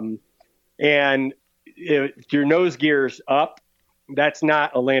 And if your nose gear's up, that's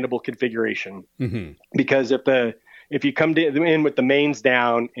not a landable configuration because if you come in with the mains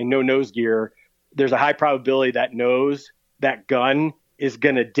down and no nose gear, there's a high probability that gun is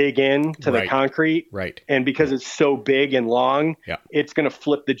going to dig in to the concrete. Right. And because it's so big and long, it's going to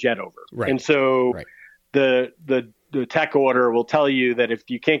flip the jet over. Right. And so the tech order will tell you that if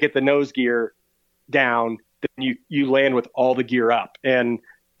you can't get the nose gear down, then you land with all the gear up. And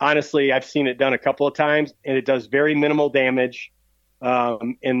honestly, I've seen it done a couple of times and it does very minimal damage.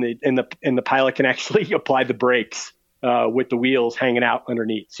 And the pilot can actually apply the brakes with the wheels hanging out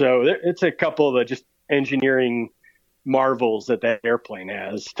underneath. So it's a couple of the just engineering marvels that airplane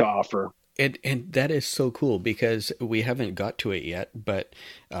has to offer. And that is so cool because we haven't got to it yet. But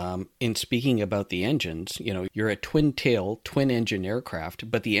in speaking about the engines, you're a twin engine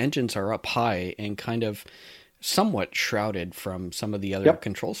aircraft, but the engines are up high and kind of somewhat shrouded from some of the other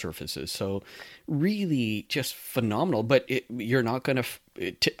control surfaces. So really just phenomenal. But you're not going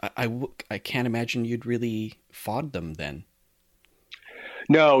to, I can't imagine you'd really FOD them then.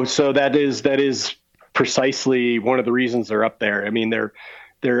 No. So that is precisely one of the reasons they're up there. I mean,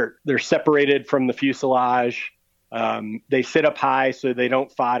 they're separated from the fuselage. They sit up high so they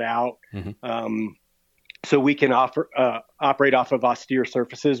don't FOD out. So we can operate off of austere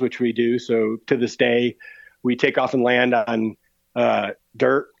surfaces, which we do. So to this day, we take off and land on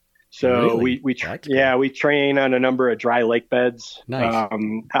dirt. So really? we train on a number of dry lake beds. Nice.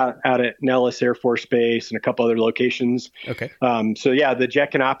 Out at Nellis Air Force Base and a couple other locations. Okay. So yeah, the jet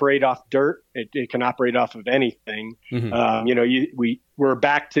can operate off dirt. It can operate off of anything. We're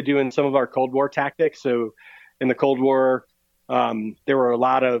back to doing some of our Cold War tactics. So in the Cold War, there were a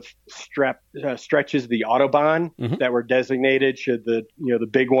lot of stretches of the Autobahn that were designated should the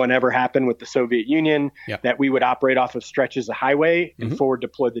big one ever happen with the Soviet Union, that we would operate off of stretches of highway and forward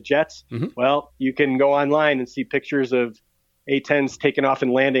deploy the jets. Well, you can go online and see pictures of A-10s taking off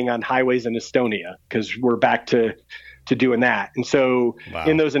and landing on highways in Estonia because we're back to doing that. And so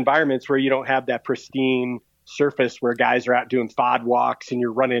in those environments where you don't have that pristine surface where guys are out doing FOD walks and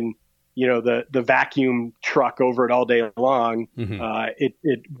you're running the vacuum truck over it all day long,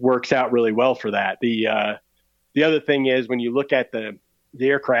 it works out really well for that. The other thing is when you look at the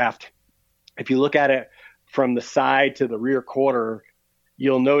aircraft, if you look at it from the side to the rear quarter,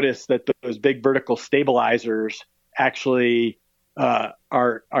 you'll notice that those big vertical stabilizers actually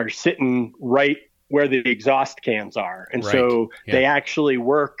are sitting right where the exhaust cans are. And so they actually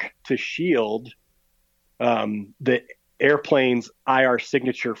work to shield the airplane's IR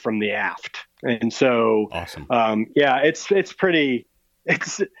signature from the aft. And so, awesome. it's pretty, I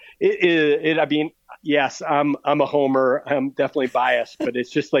mean, yes, I'm a homer. I'm definitely biased, but it's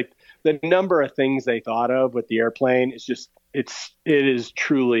just like the number of things they thought of with the airplane. It is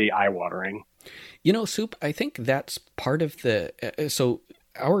truly eye-watering. Soup, I think that's part of so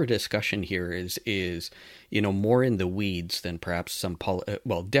our discussion here is more in the weeds than perhaps some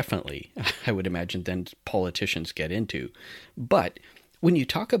definitely I would imagine than politicians get into. But when you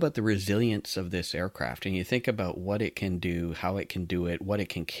talk about the resilience of this aircraft and you think about what it can do, how it can do it, what it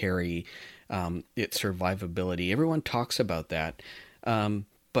can carry, its survivability, everyone talks about that.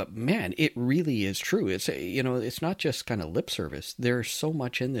 But man, it really is true. It's not just kind of lip service. There's so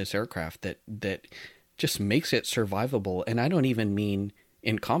much in this aircraft that just makes it survivable. And I don't even mean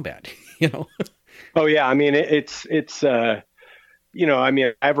in combat, Oh yeah. I mean,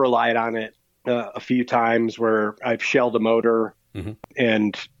 I've relied on it a few times where I've shelled a motor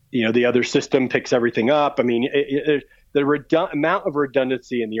and, the other system picks everything up. I mean, the amount of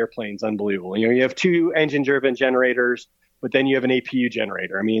redundancy in the airplane is unbelievable. You have 2 engine driven generators, but then you have an APU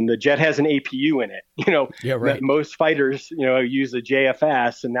generator. I mean, the jet has an APU in it. Yeah, right. Most fighters, use a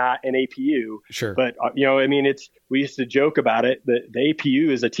JFS and not an APU. Sure. But we used to joke about it. The APU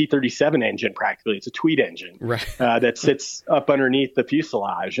is a T-37 engine practically. It's a tweed engine, right? That sits up underneath the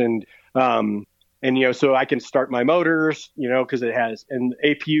fuselage, and so I can start my motors, because it has, and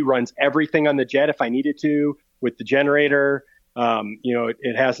the APU runs everything on the jet if I needed to with the generator.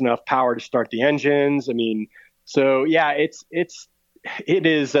 It has enough power to start the engines. I mean. So yeah, it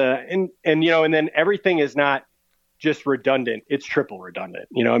is, and then everything is not just redundant; it's triple redundant.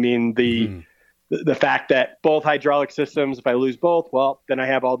 The fact that both hydraulic systems, if I lose both, well, then I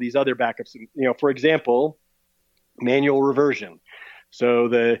have all these other backups. For example, manual reversion. So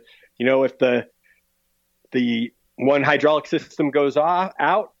if the one hydraulic system goes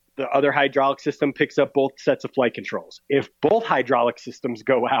out, the other hydraulic system picks up both sets of flight controls. If both hydraulic systems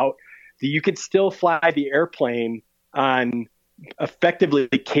go out, you could still fly the airplane on effectively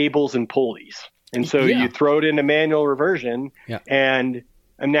cables and pulleys. And so you throw it into manual reversion and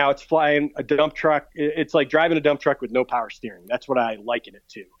now it's flying a dump truck. It's like driving a dump truck with no power steering. That's what I liken it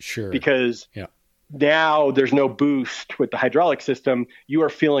to. Sure. Because now there's no boost with the hydraulic system. You are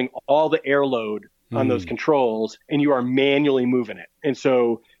feeling all the air load on those controls and you are manually moving it. And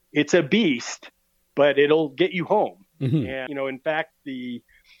so it's a beast, but it'll get you home. Mm-hmm. And, in fact, it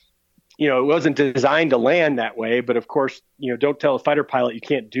wasn't designed to land that way, but of course, don't tell a fighter pilot you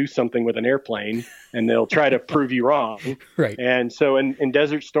can't do something with an airplane and they'll try to prove you wrong. Right. And so in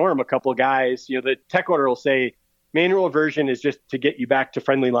Desert Storm, a couple of guys, the tech order will say manual reversion is just to get you back to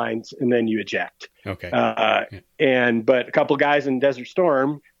friendly lines and then you eject. Okay. But a couple of guys in Desert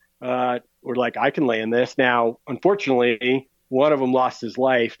Storm were like, I can land this. Now, unfortunately, one of them lost his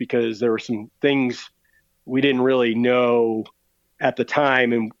life because there were some things we didn't really know at the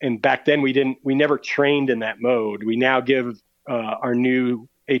time. And back then we never trained in that mode. We now give our new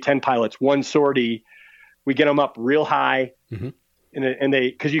A-10 pilots one sortie. We get them up real high and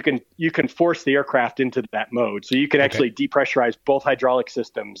because you can force the aircraft into that mode. So you can actually depressurize both hydraulic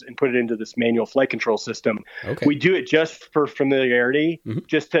systems and put it into this manual flight control system. Okay. We do it just for familiarity,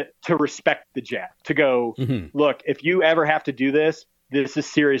 just to respect the jet, to go, look, if you ever have to do this, this is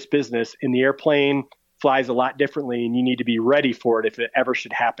serious business. In the airplane flies a lot differently and you need to be ready for it if it ever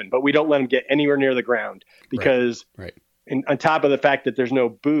should happen. But we don't let them get anywhere near the ground because on top of the fact that there's no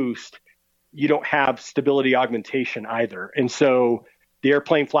boost, you don't have stability augmentation either. And so the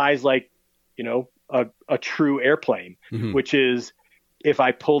airplane flies like, a true airplane, which is if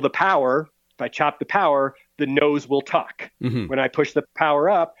I pull the power, if I chop the power, the nose will tuck. When I push the power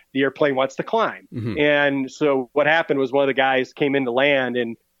up, the airplane wants to climb. And so what happened was one of the guys came in to land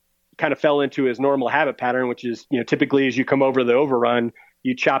and kind of fell into his normal habit pattern, which is, typically as you come over the overrun,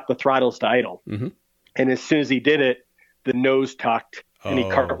 you chop the throttles to idle. And as soon as he did it, the nose tucked and he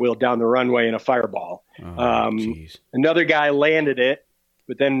cartwheeled down the runway in a fireball. Another guy landed it,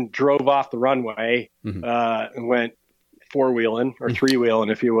 but then drove off the runway and went four-wheeling or three-wheeling,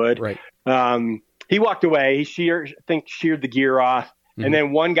 if you would. Right. He walked away. He sheared the gear off. And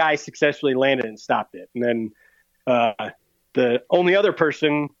then one guy successfully landed and stopped it. And then the only other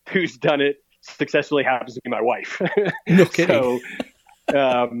person who's done it successfully happens to be my wife. No kidding.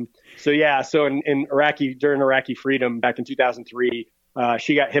 So in during Iraqi freedom back in 2003,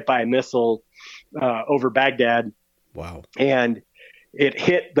 she got hit by a missile over Baghdad. Wow. And it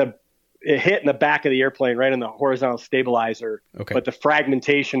hit in the back of the airplane, right in the horizontal stabilizer. Okay. But the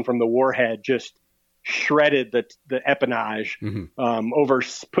fragmentation from the warhead just shredded the empennage,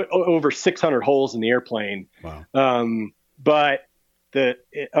 put over 600 holes in the airplane. Wow. But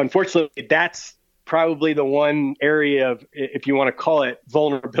unfortunately, that's probably the one area of, if you want to call it,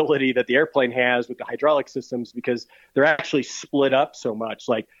 vulnerability that the airplane has with the hydraulic systems, because they're actually split up so much,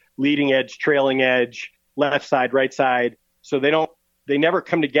 like leading edge, trailing edge, left side, right side. So they never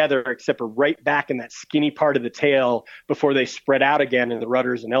come together except for right back in that skinny part of the tail before they spread out again in the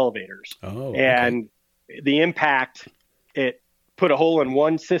rudders and elevators. Oh, and the impact, it put a hole in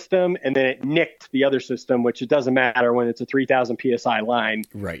one system and then it nicked the other system, which it doesn't matter when it's a 3,000 PSI line.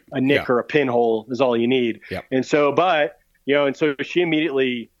 Right. A nick or a pinhole is all you need. Yep. And so, and so she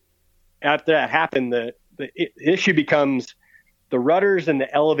immediately, after that happened, the issue becomes the rudders and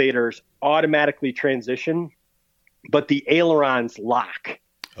the elevators automatically transition, but the ailerons lock.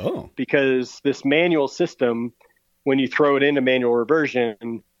 Oh. Because this manual system, when you throw it into manual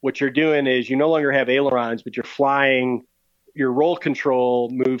reversion, what you're doing is you no longer have ailerons, but you're flying. Your roll control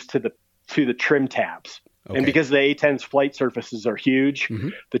moves to the trim tabs. Okay. And because the A-10's flight surfaces are huge,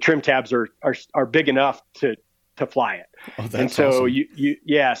 the trim tabs are big enough to fly it. Oh, that's and so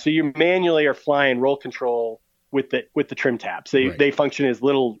awesome. So you manually are flying roll control with the trim tabs. They function as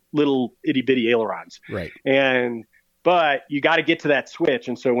little itty bitty ailerons. Right. But you got to get to that switch.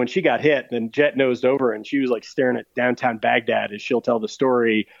 And so when she got hit, then jet nosed over and she was like staring at downtown Baghdad as she'll tell the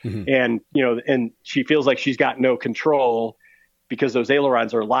story. And, and she feels like she's got no control because those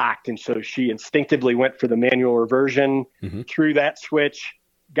ailerons are locked. And so she instinctively went for the manual reversion, threw that switch,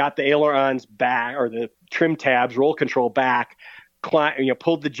 got the ailerons back, or the trim tabs, roll control back,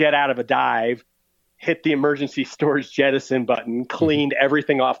 pulled the jet out of a dive, hit the emergency storage jettison button, cleaned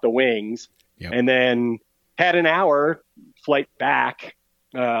everything off the wings, and then had an hour flight back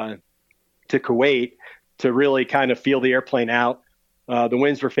to Kuwait to really kind of feel the airplane out. The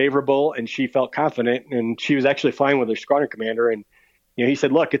winds were favorable and she felt confident, and she was actually flying with her squadron commander. And, he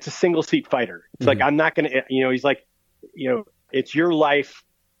said, look, it's a single seat fighter. It's like, I'm not going to, he's like, it's your life.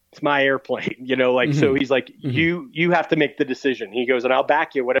 It's my airplane, so he's like, you have to make the decision. He goes, and I'll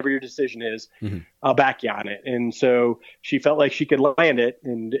back you, whatever your decision is, I'll back you on it. And so she felt like she could land it,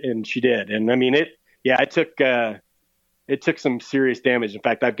 and she did. And I mean, it took some serious damage. In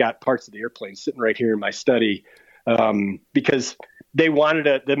fact, I've got parts of the airplane sitting right here in my study, because they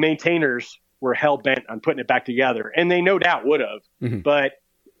wanted the maintainers were hell bent on putting it back together, and they no doubt would have, but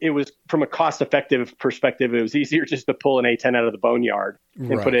it was, from a cost-effective perspective, it was easier just to pull an A-10 out of the boneyard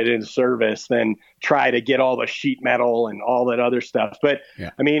and put it in service than try to get all the sheet metal and all that other stuff. But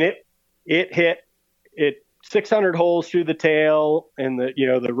I mean, it hit 600 holes through the tail and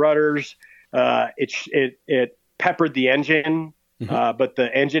the rudders. It peppered the engine, but the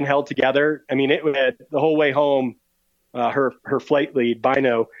engine held together. I mean, the whole way home, her flight lead,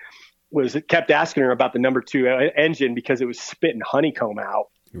 Bino, kept asking her about the number 2 engine because it was spitting honeycomb out.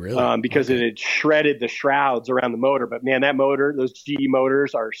 Really? Because it had shredded the shrouds around the motor. But man, that motor, those GE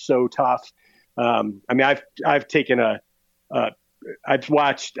motors are so tough. I mean, I've taken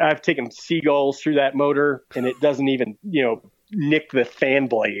I've taken seagulls through that motor, and it doesn't even, nick the fan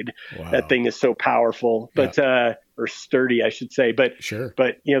blade. Wow. That thing is so powerful, but, or sturdy, I should say. But sure.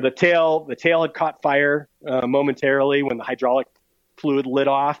 But, the tail had caught fire, momentarily when the hydraulic fluid lit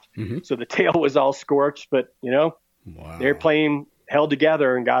off. So the tail was all scorched, but, wow. The airplane held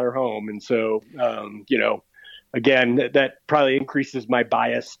together and got her home. And so, again, that probably increases my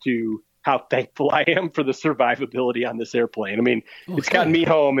bias to how thankful I am for the survivability on this airplane. I mean, it's gotten me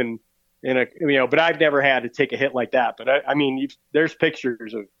home but I've never had to take a hit like that. But I mean, there's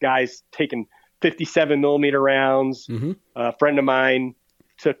pictures of guys taking 57 millimeter rounds. A friend of mine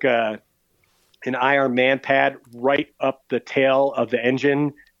took an IR man pad right up the tail of the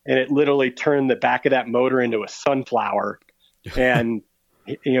engine, and it literally turned the back of that motor into a sunflower. And,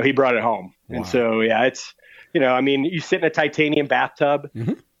 he brought it home. Wow. And so, it's, I mean, you sit in a titanium bathtub,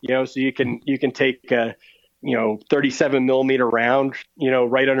 so you can take 37 millimeter round,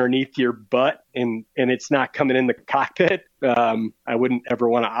 right underneath your butt, and it's not coming in the cockpit. I wouldn't ever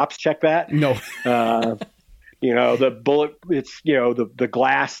want to ops check that. No. The bullet, it's, the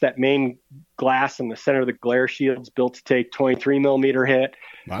glass, that main glass in the center of the glare shield's built to take 23 millimeter hit.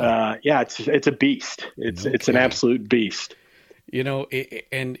 Wow. It's a beast. It's an absolute beast.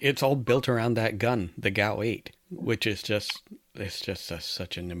 And it's all built around that gun, the GAU-8, which is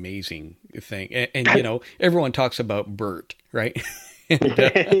such an amazing thing. And everyone talks about Bert, right?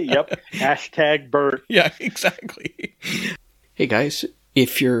 Yep. #Bert. Yeah, exactly. Hey guys,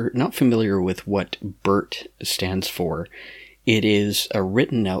 if you're not familiar with what BERT stands for, it is a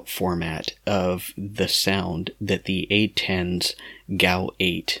written out format of the sound that the A-10's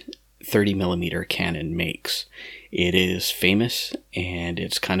GAU-8 30mm cannon makes. It is famous, and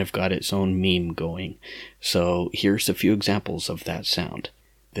it's kind of got its own meme going. So here's a few examples of that sound.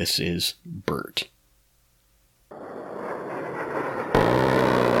 This is BERT.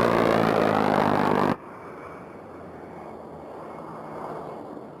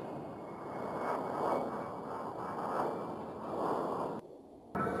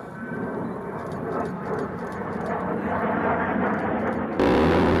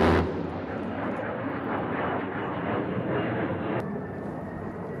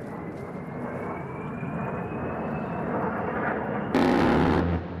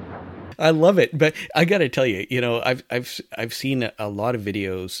 I love it, but I got to tell you, I've seen a lot of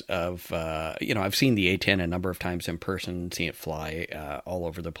videos of, I've seen the A-10 a number of times in person, seen it fly all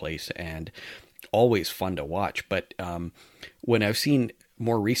over the place, and always fun to watch. But when I've seen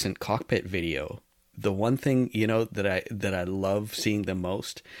more recent cockpit video, the one thing, that I love seeing the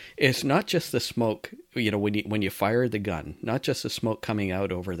most is not just the smoke, when you fire the gun, not just the smoke coming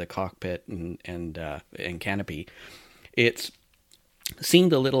out over the cockpit and canopy. It's seeing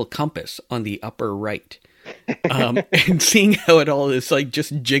the little compass on the upper right, and seeing how it all is like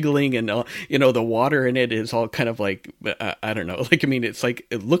just jiggling, and the water in it is all kind of like, I don't know, like, I mean, it's like,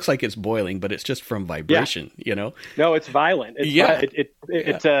 it looks like it's boiling, but it's just from vibration. No, it's violent. It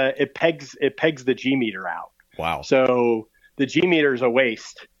pegs the G meter out. Wow. So the G meter is a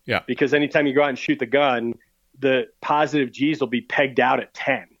waste. Yeah. Because anytime you go out and shoot the gun, the positive G's will be pegged out at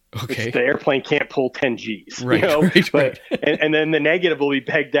 10. Okay. The airplane can't pull 10 G's, right, right. And then the negative will be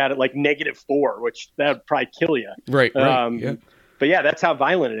pegged out at like -4, which that would probably kill you. Right. Yeah. But yeah, that's how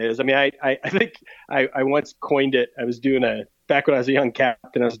violent it is. I mean, I think I once coined it. I was doing back when I was a young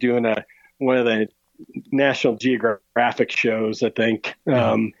captain, I was doing one of the National Geographic shows, I think.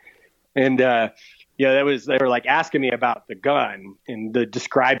 They were like asking me about the gun and the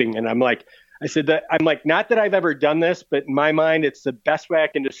describing, and I said that not that I've ever done this, but in my mind, it's the best way I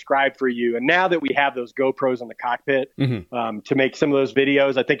can describe for you. And now that we have those GoPros in the cockpit, to make some of those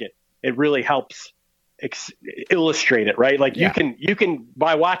videos, I think it really helps illustrate it, right? Like you can,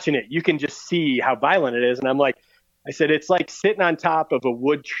 by watching it, you can just see how violent it is. And I said, it's like sitting on top of a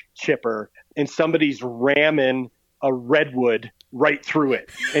wood chipper and somebody's ramming a redwood right through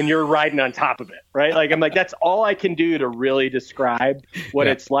it, and you're riding on top of it, right? Like, that's all I can do to really describe what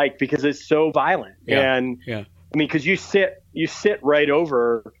it's like, because it's so violent. And I mean, because you sit right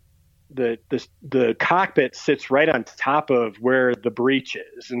over the cockpit, sits right on top of where the breech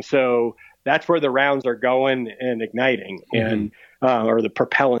is, and so that's where the rounds are going and igniting, and or the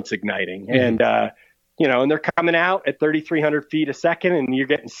propellant's igniting, and and they're coming out at 3,300 feet a second, and you're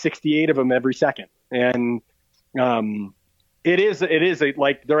getting 68 of them every second, and it is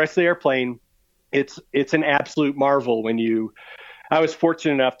like the rest of the airplane. It's an absolute marvel. I was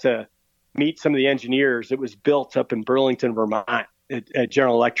fortunate enough to meet some of the engineers. It was built up in Burlington, Vermont, at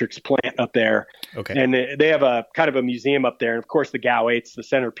General Electric's plant up there. Okay. And they have a kind of a museum up there. And of course the GAU-8's the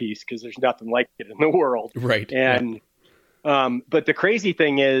centerpiece, because there's nothing like it in the world. Right. And, but the crazy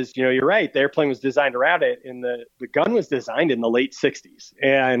thing is, you're right. The airplane was designed around it, and the gun was designed in the late 60s,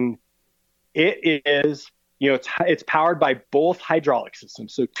 and it is, it's powered by both hydraulic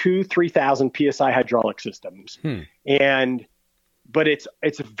systems. So 3,000 PSI hydraulic systems. But it's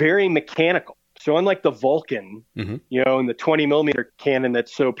very mechanical. So unlike the Vulcan, and the 20 millimeter cannon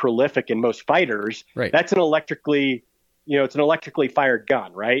that's so prolific in most fighters, that's an electrically fired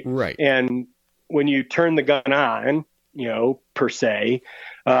gun, right? Right. And when you turn the gun on, per se,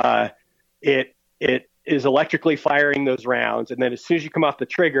 it is electrically firing those rounds. And then as soon as you come off the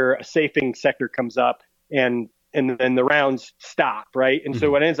trigger, a safing sector comes up, and then the rounds stop, right? And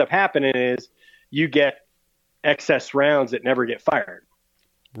so what ends up happening is you get excess rounds that never get fired.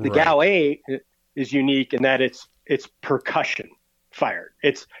 The GAU-8 is unique in that it's percussion fired.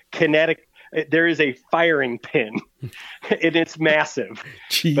 It's kinetic. There is a firing pin, and it's massive.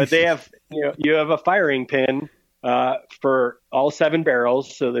 Jesus. But they have, you have a firing pin for all 7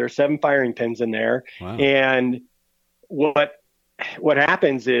 barrels. So there are 7 firing pins in there. Wow. And what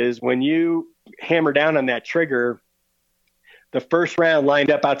happens is when you hammer down on that trigger, the first round lined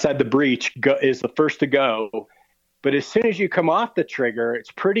up outside the breech is the first to go. But as soon as you come off the trigger,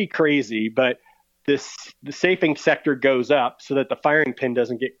 it's pretty crazy. But the safing sector goes up so that the firing pin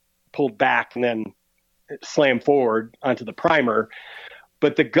doesn't get pulled back and then slam forward onto the primer.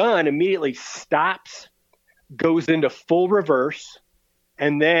 But the gun immediately stops, goes into full reverse,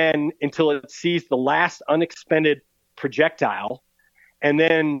 and then until it sees the last unexpended projectile, and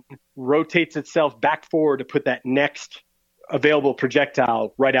then rotates itself back forward to put that next available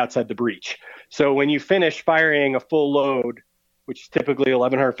projectile right outside the breech. So when you finish firing a full load, which is typically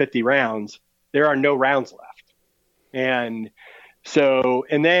 1,150 rounds, there are no rounds left. And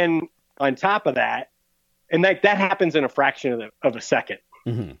then on top of that, and that happens in a fraction of a second.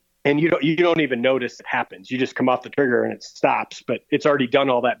 And you don't even notice it happens. You just come off the trigger and it stops, but it's already done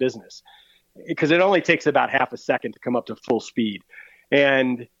all that business, because it only takes about half a second to come up to full speed.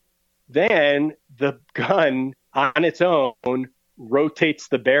 And then the gun on its own rotates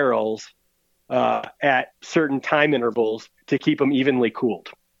the barrels at certain time intervals to keep them evenly cooled.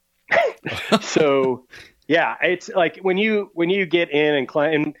 So yeah, it's like when you get in and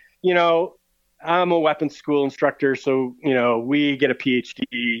climb, and I'm a weapons school instructor, so we get a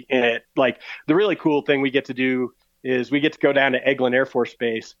PhD in it. Like, the really cool thing we get to do is we get to go down to Eglin Air Force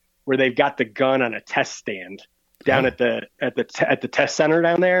Base, where they've got the gun on a test stand down at the test center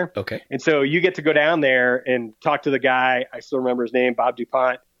down there. Okay. And so you get to go down there and talk to the guy. I still remember his name, Bob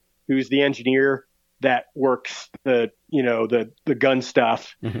DuPont, who's the engineer that works the gun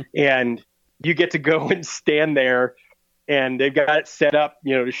stuff. Mm-hmm. And you get to go and stand there, and they've got it set up,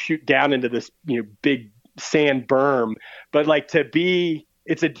 to shoot down into this, big sand berm. But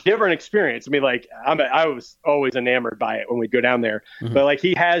it's a different experience. I mean, I was always enamored by it when we go down there. Mm-hmm. But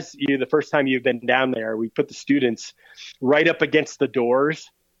he has you, the first time you've been down there, we put the students right up against the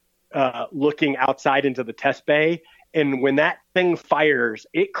doors, looking outside into the test bay. And when that thing fires,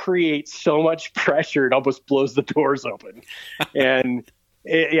 it creates so much pressure, it almost blows the doors open. And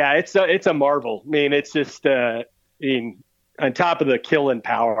it's a marvel. I mean, it's just, on top of the killing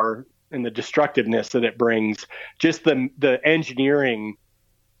power and the destructiveness that it brings, just the engineering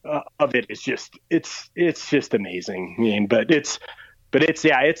of it is just, it's just amazing. I mean, it's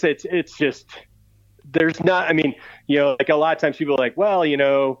just, there's not, I mean, a lot of times people are like, well, they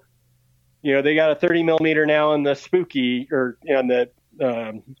got a 30 millimeter now on the Spooky or on the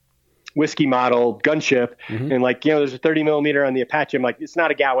whiskey model gunship. Mm-hmm. And there's a 30 millimeter on the Apache. I'm like, it's not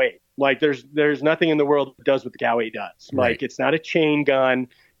a GAU-8. There's nothing in the world that does what the GAU-8 does. Right. It's not a chain gun.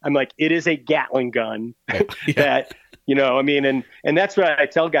 I'm like, it is a Gatling gun that, and that's what I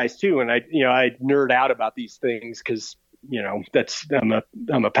tell guys too. And I nerd out about these things because,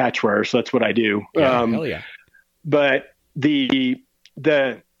 I'm a patch wearer. So that's what I do. Hell yeah. But a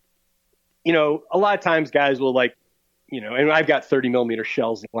lot of times guys will and I've got 30 millimeter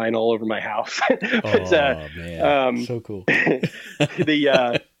shells lying all over my house. Man. So cool.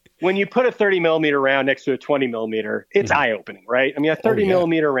 When you put a 30 millimeter round next to a 20 millimeter, it's eye opening, right? I mean, a 30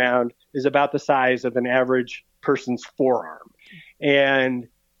 millimeter round is about the size of an average person's forearm.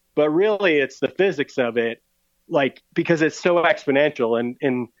 But really it's the physics of it, because it's so exponential and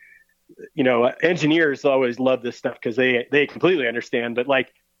engineers always love this stuff because they completely understand. But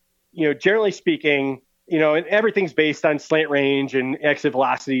generally speaking, and everything's based on slant range and exit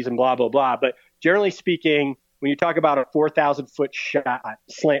velocities and blah, blah, blah. But generally speaking, when you talk about a 4,000 foot shot,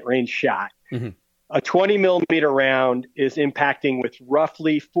 slant range shot, mm-hmm. a 20 millimeter round is impacting with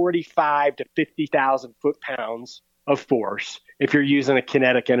roughly 45 to 50,000 foot-pounds of force if you're using a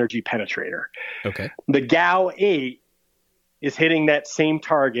kinetic energy penetrator. Okay. The GAU-8 is hitting that same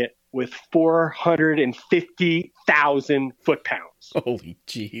target with 450,000 foot-pounds. Holy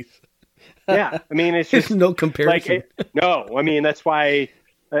jeez. Yeah, I mean, it's just there's no comparison. No, I mean, that's why.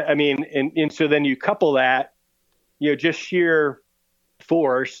 I mean, and so then you couple that, just sheer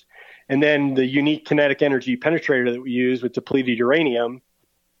force, and then the unique kinetic energy penetrator that we use with depleted uranium.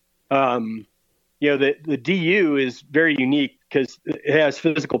 The DU is very unique because it has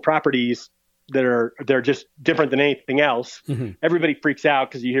physical properties that they're just different than anything else. Mm-hmm. Everybody freaks out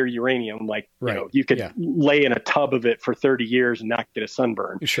because you hear uranium, you could lay in a tub of it for 30 years and not get a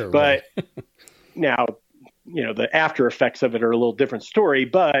sunburn. Sure. But now, the after effects of it are a little different story,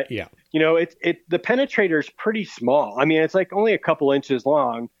 but the penetrator is pretty small. I mean, it's only a couple inches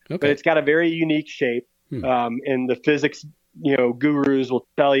long, but it's got a very unique shape. And the physics, gurus will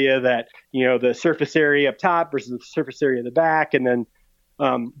tell you that, the surface area up top versus the surface area of the back. And then,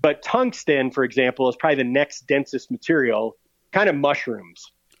 but tungsten, for example, is probably the next densest material, kind of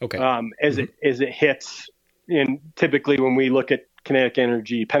mushrooms. Okay. As it hits. And typically when we look at kinetic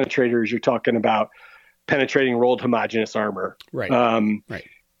energy penetrators, you're talking about penetrating rolled homogeneous armor. Right. Right.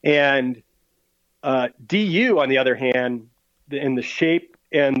 And DU, on the other hand, in the shape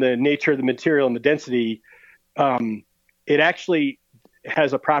and the nature of the material and the density, it actually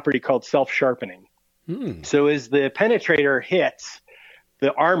has a property called self-sharpening. So as the penetrator hits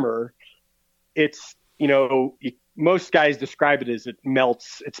the armor, it's, most guys describe it as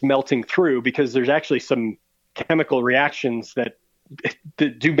it's melting through because there's actually some chemical reactions that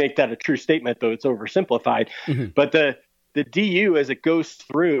do make that a true statement, though it's oversimplified. Mm-hmm. But the DU, as it goes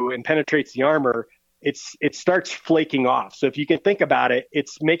through and penetrates the armor, it starts flaking off. So if you can think about it,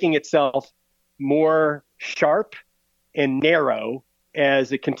 it's making itself more sharp and narrow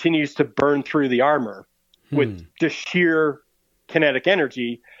as it continues to burn through the armor with just sheer kinetic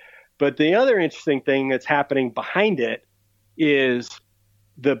energy. But the other interesting thing that's happening behind it is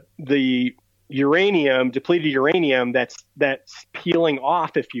the uranium, depleted uranium that's peeling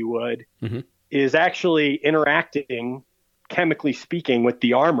off, if you would, is actually interacting, chemically speaking, with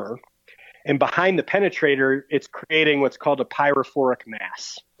the armor. And behind the penetrator, it's creating what's called a pyrophoric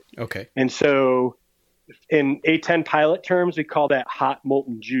mass. Okay. And so in A-10 pilot terms, we call that hot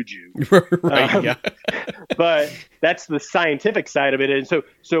molten juju. Right. Yeah. But that's the scientific side of it. And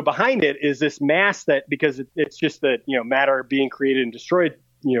so behind it is this mass that, because it's just the, matter being created and destroyed,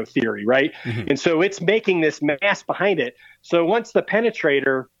 theory, right? Mm-hmm. And so it's making this mass behind it. So once the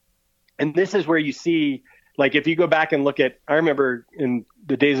penetrator, and this is where you see, like, if you go back and look at, I remember in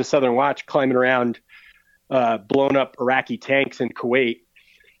the days of Southern Watch climbing around blown up Iraqi tanks in Kuwait.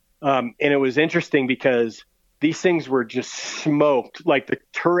 And it was interesting because these things were just smoked, like the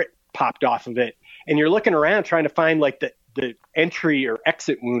turret popped off of it. And you're looking around trying to find like the entry or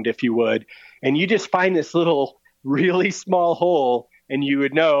exit wound, if you would. And you just find this little really small hole, and you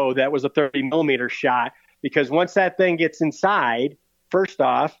would know that was a 30 millimeter shot, because once that thing gets inside, first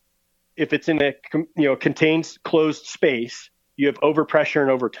off, if it's in a contained closed space, you have overpressure and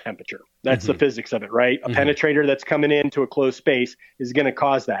over temperature. That's the physics of it, right? A penetrator that's coming into a closed space is going to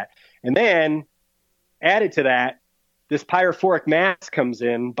cause that. And then added to that, this pyrophoric mass comes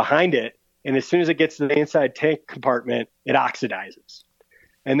in behind it. And as soon as it gets to the inside tank compartment, it oxidizes.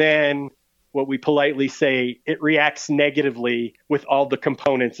 And then what we politely say, it reacts negatively with all the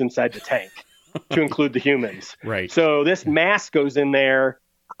components inside the tank, to include the humans. Right. So this mass goes in there,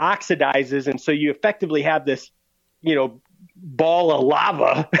 oxidizes. And so you effectively have this, ball of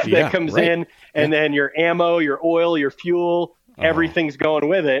lava that comes in, and then your ammo, your oil, your fuel, everything's going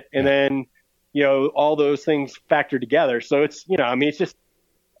with it. And then, all those things factor together. So it's, it's just,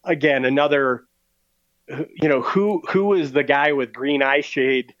 again, another, who is the guy with green eye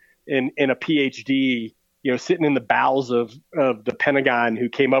shade in a PhD, sitting in the bowels of the Pentagon, who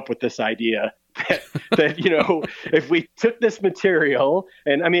came up with this idea that if we took this material,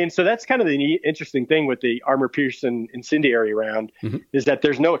 and so that's kind of the interesting thing with the armor-piercing incendiary round, is that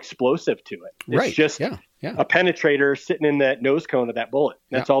there's no explosive to it. It's just a penetrator sitting in that nose cone of that bullet.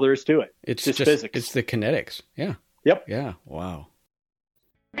 That's all there is to it. It's just physics. It's the kinetics. Yeah. Yep. Yeah. Wow.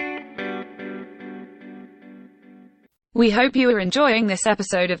 We hope you are enjoying this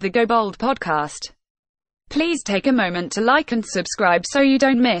episode of the Go Bold podcast. Please take a moment to like and subscribe so you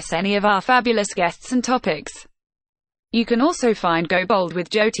don't miss any of our fabulous guests and topics. You can also find Go Bold with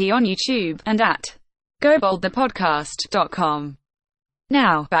Jyoti on YouTube and at goboldthepodcast.com.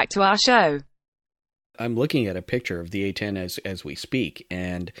 Now, back to our show. I'm looking at a picture of the A-10 as we speak,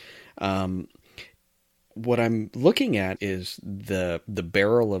 and what I'm looking at is the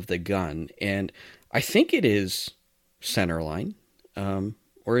barrel of the gun, and I think it is centerline.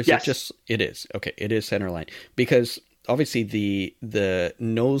 Or is it just, it is. Okay, it is centerline. Because obviously the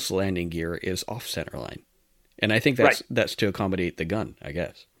nose landing gear is off centerline. And I think that's to accommodate the gun, I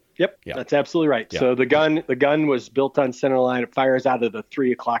guess. Yep, that's absolutely right. Yeah. So the gun was built on centerline. It fires out of the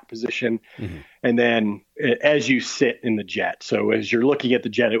 3 o'clock position. And then as you sit in the jet. So as you're looking at the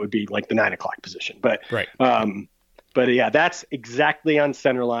jet, it would be like the 9 o'clock position. But that's exactly on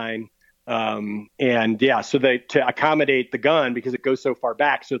centerline. So to accommodate the gun, because it goes so far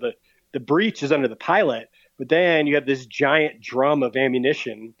back, so the breech is under the pilot, but then you have this giant drum of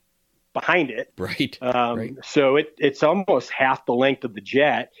ammunition behind it. Right. So it's almost half the length of the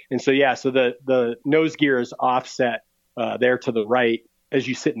jet. And so the nose gear is offset there to the right as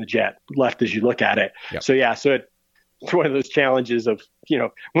you sit in the jet, left as you look at it. Yep. So it's one of those challenges of,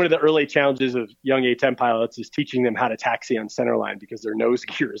 one of the early challenges of young A-10 pilots is teaching them how to taxi on centerline, because their nose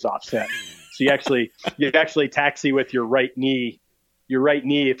gear is offset. So you actually taxi with your right knee. Your right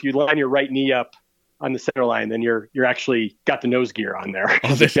knee, if you line your right knee up on the centerline, then you're actually got the nose gear on there,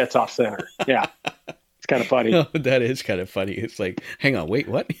 because the jet's off center. Yeah. It's kind of funny. Oh, that is kind of funny. It's like, hang on, wait,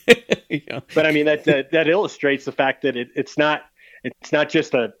 what? But that illustrates the fact that it's not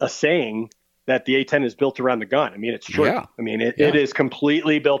just a saying that the A-10 is built around the gun. It's true. Yeah. It is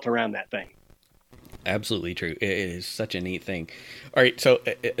completely built around that thing. Absolutely true. It is such a neat thing. All right, so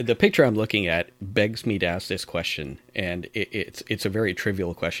the picture I'm looking at begs me to ask this question, and it's a very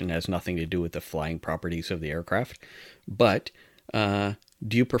trivial question. It has nothing to do with the flying properties of the aircraft. But do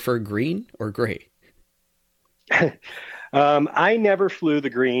you prefer green or gray? I never flew the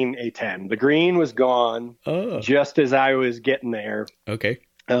green A-10. The green was gone just as I was getting there. Okay.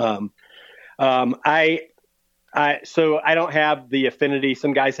 So I don't have the affinity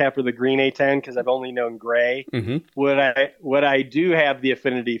some guys have for the green A-10, because I've only known gray. What I do have the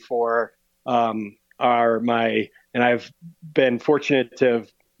affinity for and I've been fortunate to have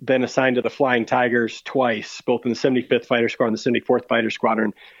been assigned to the Flying Tigers twice, both in the 75th Fighter Squadron and the 74th Fighter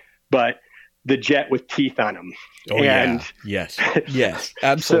Squadron, but the jet with teeth on them. Yes,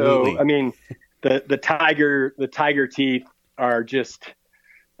 absolutely. So, the tiger teeth are just,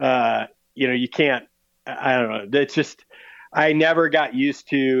 you can't, I don't know. It's just, I never got used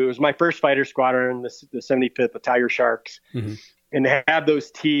to. It was my first fighter squadron, the 75th, the Tiger Sharks, and to have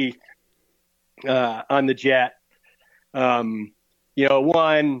those teeth on the jet.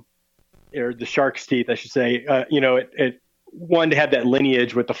 One, or the Sharks' teeth, I should say. One, to have that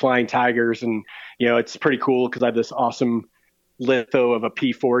lineage with the Flying Tigers, and it's pretty cool because I have this awesome litho of a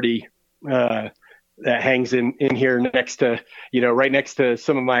P-40 that hangs in here next to, right next to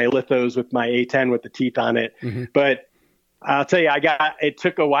some of my lithos with my A-10 with the teeth on it. But I'll tell you, it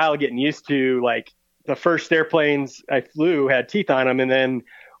took a while getting used to, like, the first airplanes I flew had teeth on them. And then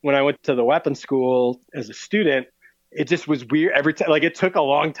when I went to the weapons school as a student, it just was weird every time. Like, it took a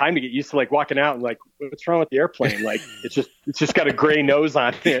long time to get used to, like, walking out and, like, what's wrong with the airplane? Like, it's just got a gray nose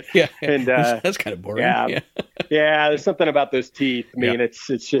on it. Yeah. And that's kind of boring. Yeah. There's something about those teeth. I mean, it's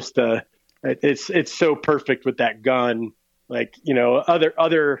just it's so perfect with that gun. Like,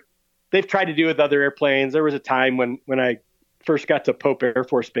 other they've tried to do with other airplanes. There was a time when I first got to Pope Air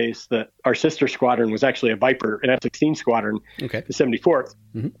Force Base that our sister squadron was actually a Viper, an F-16 squadron, the 74th.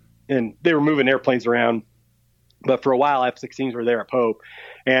 And they were moving airplanes around. But for a while, F-16s were there at Pope.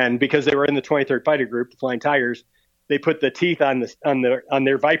 And because they were in the 23rd Fighter Group, the Flying Tigers, they put the teeth on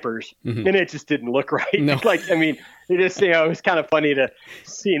their Vipers, and it just didn't look right. No. Like, I mean, it was kind of funny to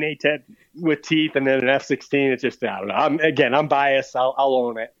see an A-10 with teeth and then an F-16. It's just, I don't know. I'm biased. I'll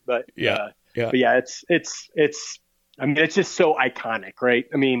own it. But it's I mean, it's just so iconic, right?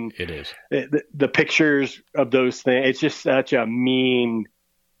 I mean, it is. The pictures of those things. It's just such a mean,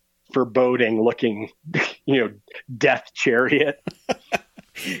 foreboding looking, death chariot.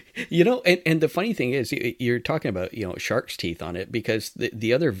 And the funny thing is, you're talking about, shark's teeth on it, because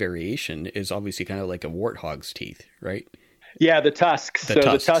the other variation is obviously kind of like a warthog's teeth, right? Yeah, the tusks. The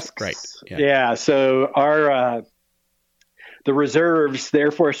tusks, right? Yeah. So our the reserves, the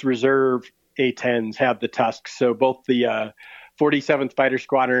Air Force Reserve A-10s have the tusks. So both the 47th Fighter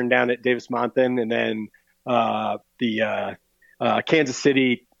Squadron down at Davis-Monthan, and then the Kansas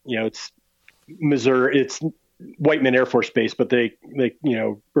City. It's Missouri. It's Whiteman Air Force Base, but they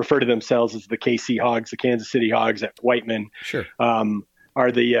refer to themselves as the KC Hogs, the Kansas City Hogs at Whiteman. Sure.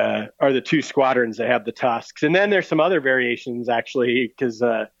 Are the two squadrons that have the tusks, and then there's some other variations actually, because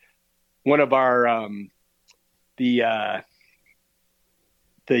one of our the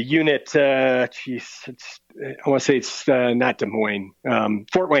unit, I want to say it's not Des Moines,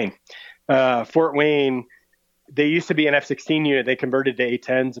 Fort Wayne. Fort Wayne. They used to be an F-16 unit. They converted to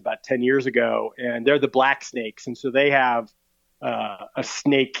A-10s about 10 years ago, and they're the Black Snakes. And so they have a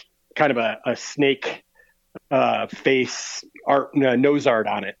snake, kind of a snake face art, nose art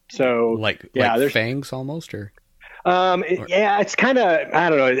on it. So like fangs almost, or? It's kind of, I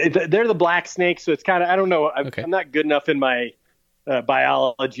don't know. They're the Black Snakes, so it's kind of, I don't know. I'm not good enough in my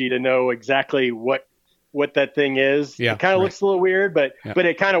biology to know exactly what that thing is. Yeah, it kind of looks a little weird, but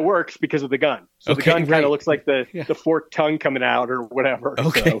it kind of works because of the gun. So the gun kind of looks like the forked tongue coming out or whatever.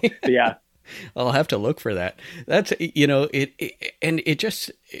 Okay. So, yeah. I'll have to look for that. That's, it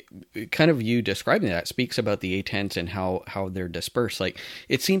just kind of, you describing that speaks about the A-10s and how they're dispersed. Like,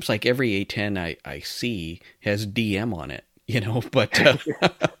 it seems like every A-10 I see has DM on it. But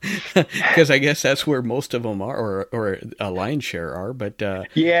because I guess that's where most of them are, or a lion's share are. But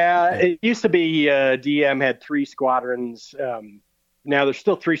it used to be DM had 3 squadrons. Now there's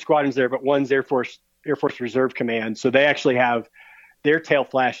still 3 squadrons there, but one's Air Force Reserve Command. So they actually have their tail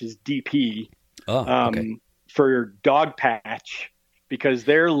flash is DP for Dog Patch, because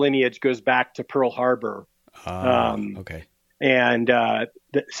their lineage goes back to Pearl Harbor. And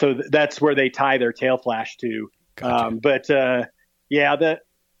so that's where they tie their tail flash to. Gotcha. They're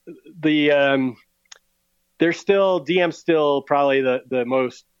still, DM's still probably the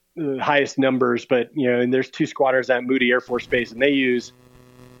most highest numbers, but and there's 2 squadrons at Moody Air Force Base, and they use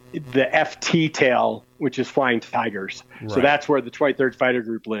the FT tail, which is Flying Tigers. Right. So that's where the 23rd Fighter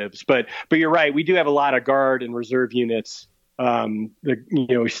Group lives. But you're right, we do have a lot of guard and reserve units.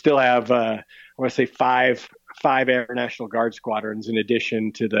 We still have I want to say five Air National Guard squadrons in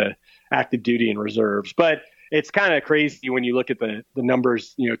addition to the active duty and reserves. But it's kind of crazy when you look at the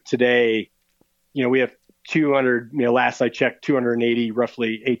numbers, today, we have 200, last I checked, 280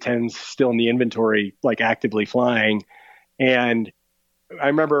 roughly A-10s still in the inventory, like actively flying. And I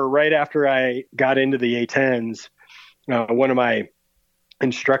remember right after I got into the A-10s, one of my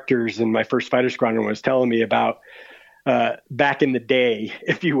instructors in my first fighter squadron was telling me about back in the day,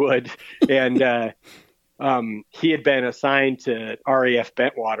 if you would. And he had been assigned to RAF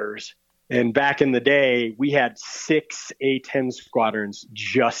Bentwaters. And back in the day, we had 6 A-10 squadrons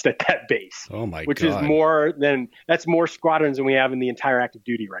just at that base. Oh my which God. That's more squadrons than we have in the entire active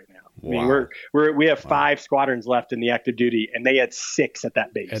duty right now. Wow. I mean, we have 5 squadrons left in the active duty, and they had 6 at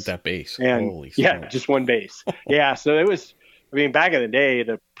that base. At that base. And Holy yeah, smokes. just one base. Yeah. So it was, I mean, back in the day,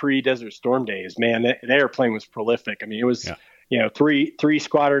 the pre-Desert Storm days, man, the airplane was prolific. I mean, it was, three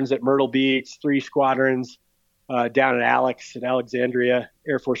squadrons at Myrtle Beach, 3 squadrons down at Alexandria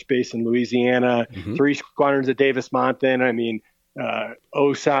Air Force Base in Louisiana, 3 squadrons at Davis-Monthan. I mean,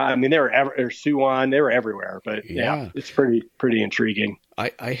 OSA. I mean, Suwon. They were everywhere. But yeah, it's pretty intriguing.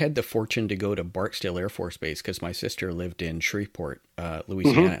 I had the fortune to go to Barksdale Air Force Base because my sister lived in Shreveport,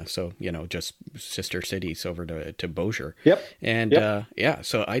 Louisiana. So, just sister cities over to Bossier. Yep. And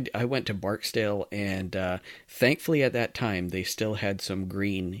so I went to Barksdale, and thankfully at that time they still had some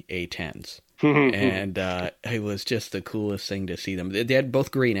green A-10s. And it was just the coolest thing to see them. They had both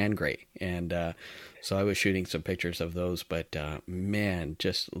green and gray. And so I was shooting some pictures of those, but man,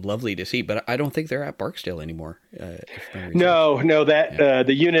 just lovely to see. But I don't think they're at Barksdale anymore. No, the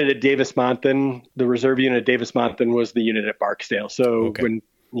unit at Davis-Monthan, the reserve unit at Davis-Monthan was the unit at Barksdale. So when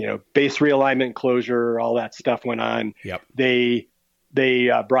base realignment, closure, all that stuff went on, they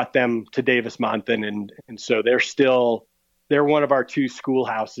brought them to Davis-Monthan, and so they're one of our 2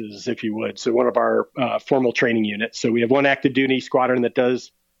 schoolhouses, if you would. So one of our formal training units. So we have one active duty squadron that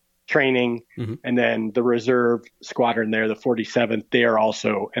does training, and then the reserve squadron there, the 47th, they are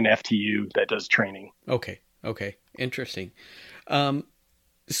also an FTU that does training. Okay. Interesting.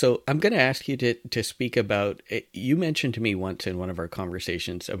 So I'm going to ask you to speak about, you mentioned to me once in one of our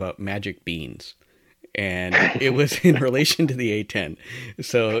conversations about magic beans, and it was in relation to the A-10.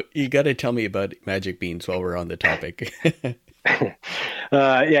 So you got to tell me about magic beans while we're on the topic.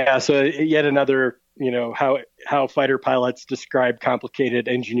 So yet another, how fighter pilots describe complicated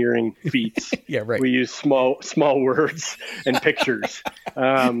engineering feats. Yeah, right. We use small words and pictures.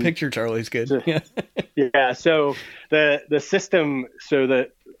 Pictures are always good. So the system,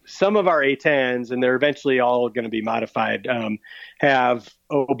 some of our A-10s, and they're eventually all going to be modified, have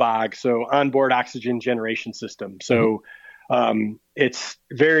OBOG, so onboard oxygen generation system. So it's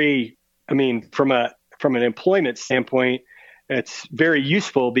very, I mean, from an employment standpoint, it's very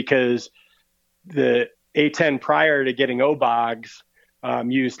useful because the A-10 prior to getting OBOGs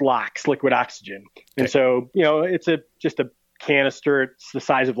used LOX, liquid oxygen. And so, it's just a canister. It's the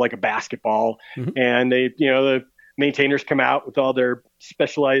size of like a basketball. And they, the maintainers come out with all their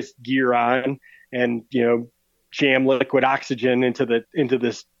specialized gear on and, jam liquid oxygen into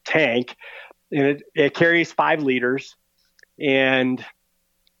this tank. And it carries 5 liters. And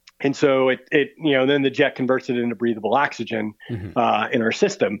so it then the jet converts it into breathable oxygen in our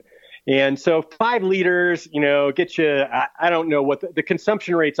system. And so 5 liters, get you, I don't know what the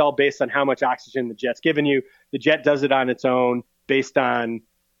consumption rate's all based on how much oxygen the jet's given you. The jet does it on its own based on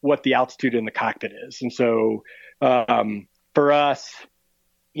what the altitude in the cockpit is. And so for us,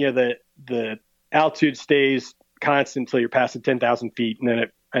 the altitude stays constant until you're past the 10,000 feet. And then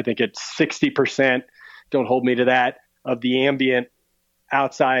I think it's 60%, don't hold me to that, of the ambient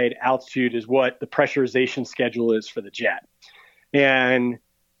outside altitude is what the pressurization schedule is for the jet. And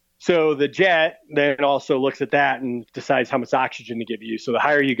so the jet then also looks at that and decides how much oxygen to give you. So the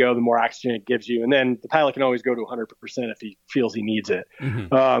higher you go, the more oxygen it gives you. And then the pilot can always go to 100% if he feels he needs it.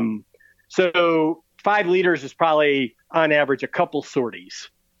 So 5 liters is probably on average a couple sorties.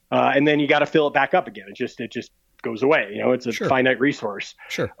 And then you got to fill it back up again. It just goes away. It's a finite resource.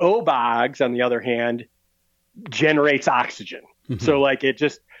 Sure. OBOGs, on the other hand, generates oxygen. So like it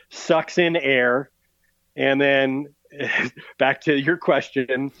just sucks in air, and then back to your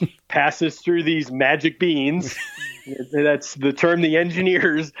question, passes through these magic beans. That's the term the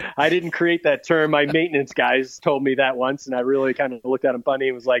engineers, I didn't create that term. My maintenance guys told me that once, and I really kind of looked at them funny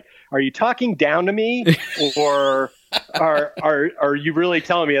and was like, are you talking down to me, or are you really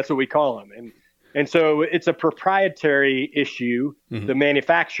telling me that's what we call them? And so it's a proprietary issue. The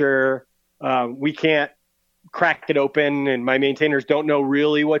manufacturer, we can't crack it open, and my maintainers don't know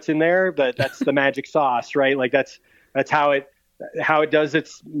really what's in there, but that's the magic sauce, right? Like that's how it does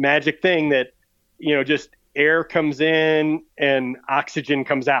its magic thing, that just air comes in and oxygen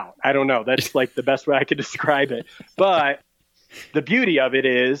comes out. I don't know, that's like the best way I could describe it. But the beauty of it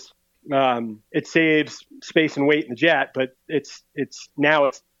is it saves space and weight in the jet, but it's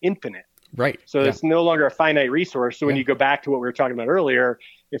infinite. Right. So it's no longer a finite resource. So when you go back to what we were talking about earlier,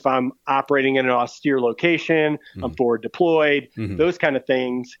 if I'm operating in an austere location, I'm forward deployed, those kind of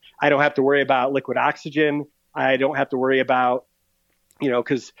things, I don't have to worry about liquid oxygen. I don't have to worry about,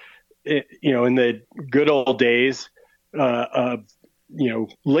 because, in the good old days of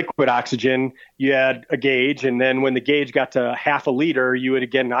liquid oxygen, you had a gauge. And then when the gauge got to half a liter, you would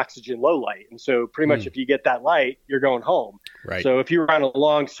get an oxygen low light. And so pretty much if you get that light, you're going home. Right. So if you were on a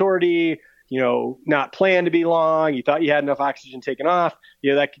long sortie, not planned to be long, you thought you had enough oxygen taken off,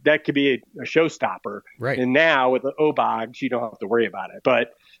 that could be a showstopper. Right. And now with the OBOGs, you don't have to worry about it.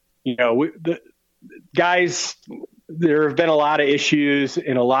 But, the guys, there have been a lot of issues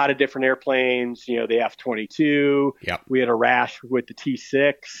in a lot of different airplanes. The F-22. Yep. We had a rash with the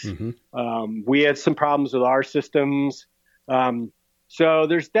T-6. Mm-hmm. We had some problems with our systems. So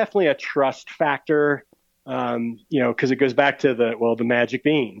there's definitely a trust factor, because it goes back to the magic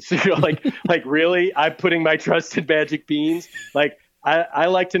beans. like really, I'm putting my trust in magic beans. Like I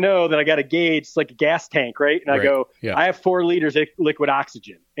like to know that I got a gauge, it's like a gas tank, right? And I go, I have 4 liters of liquid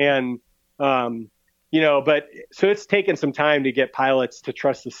oxygen, and but so it's taken some time to get pilots to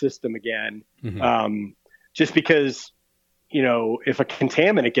trust the system again. Mm-hmm. Just because, if a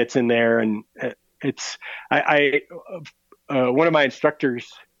contaminant gets in there, and one of my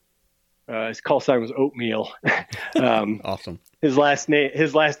instructors, his call sign was Oatmeal. Awesome. His last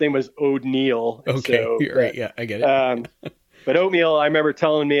name was O'Neill. Okay. So, right. Yeah, I get it. But Oatmeal, I remember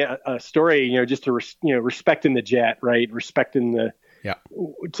telling me a story, just to, respecting the jet, right? Respecting the,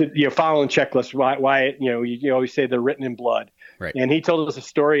 following checklists, why you always say they're written in blood. Right. And he told us a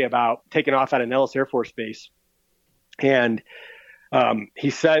story about taking off at Nellis Air Force Base. And he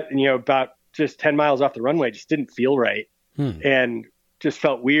said, about just 10 miles off the runway, just didn't feel right. And just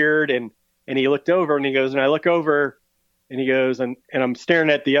felt weird. And he looked over and he goes, and I look over and he goes, and I'm staring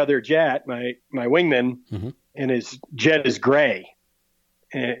at the other jet, my wingman, mm-hmm. and his jet is gray.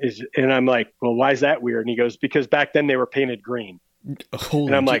 And I'm like, well, why is that weird? And he goes, because back then they were painted green.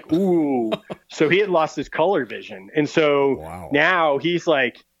 And I'm like, ooh. So he had lost his color vision. And so now he's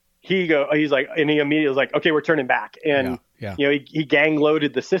like, and he immediately was like, okay, we're turning back. And, he gang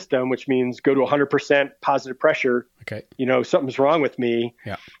loaded the system, which means go to 100% positive pressure. Okay. Something's wrong with me.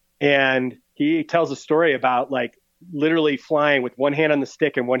 Yeah. And he tells a story about like literally flying with one hand on the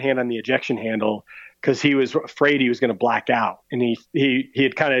stick and one hand on the ejection handle, because he was afraid he was going to black out. And he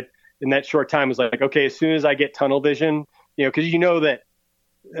had kind of, in that short time, was like, okay, as soon as I get tunnel vision, because that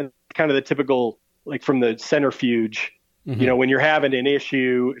kind of the typical, like from the centrifuge, mm-hmm. When you're having an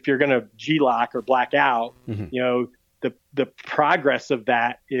issue, if you're going to G-lock or black out, mm-hmm. The progress of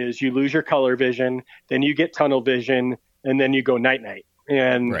that is you lose your color vision, then you get tunnel vision, and then you go night-night.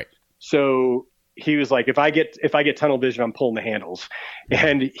 And so he was like, if I get tunnel vision, I'm pulling the handles.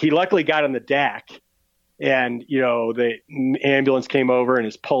 And he luckily got on the deck, and, the ambulance came over and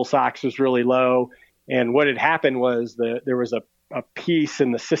his pulse ox was really low. And what had happened was there was a piece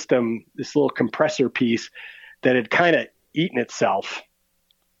in the system, this little compressor piece, that had kind of eaten itself.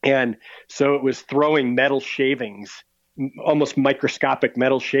 And so it was throwing metal shavings, almost microscopic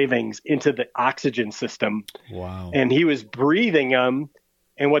metal shavings, into the oxygen system. Wow. And he was breathing them.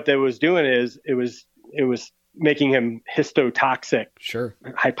 And what that was doing is it was making him histotoxic. Sure.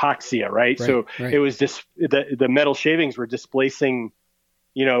 Hypoxia. Right. So it was just the metal shavings were displacing,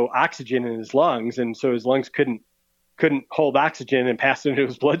 oxygen in his lungs. And so his lungs couldn't hold oxygen and pass it into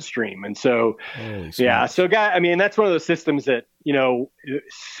his bloodstream. And so, so that's one of those systems that,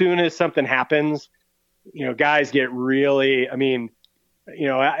 as soon as something happens, guys get really,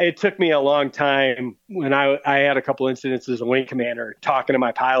 it took me a long time when I had a couple incidents as a wing commander talking to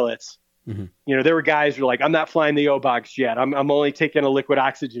my pilots. Mm-hmm. There were guys who were like, I'm not flying the OBOGs jet. I'm only taking a liquid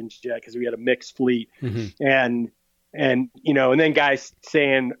oxygen jet, because we had a mixed fleet. Mm-hmm. And then guys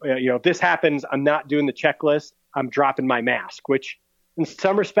saying, if this happens, I'm not doing the checklist. I'm dropping my mask, which in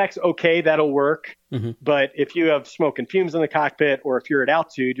some respects, okay, that'll work. Mm-hmm. But if you have smoke and fumes in the cockpit, or if you're at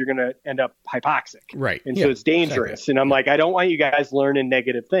altitude, you're going to end up hypoxic. Right. And so it's dangerous. Exactly. And I'm like, I don't want you guys learning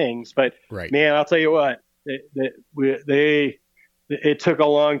negative things, but man, I'll tell you what, it took a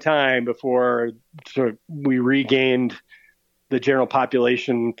long time before we regained the general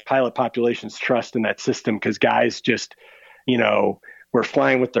population, pilot population's trust in that system. 'Cause guys just, were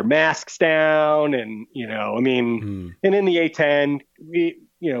flying with their masks down, and, and in the A-10,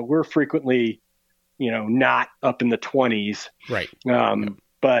 we're frequently, not up in the 20s. Right.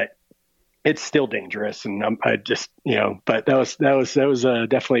 But it's still dangerous. And I just, but that was a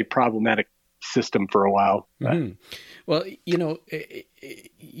definitely problematic system for a while. Mm-hmm. Well,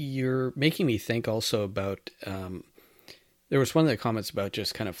 you're making me think also about, there was one of the comments about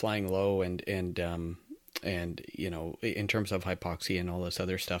just kind of flying low and in terms of hypoxia and all this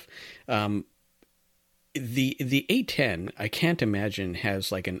other stuff. The A-10, I can't imagine,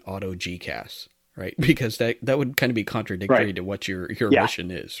 has like an auto GCAS. right? Because that would kind of be contradictory Right. to what your Yeah. mission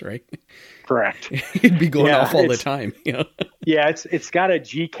is, right? Correct. It'd be going Yeah, off all the time, you know? Yeah, it's got a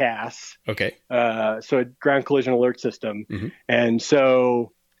GCAS, Okay. so a ground collision alert system, Mm-hmm. and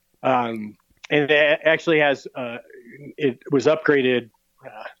so and it actually has it was upgraded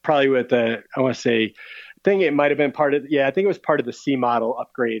probably with the I want to say I think it might have been part of I think it was part of the C model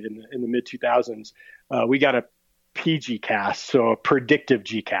upgrade in the mid 2000s. We got a PGCAS, so a predictive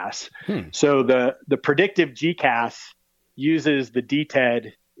GCAS. So the predictive GCAS uses the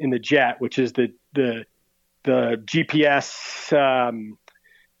DTED in the jet, which is the GPS,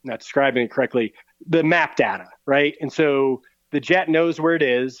 not describing it correctly, the map data, right? And so the jet knows where it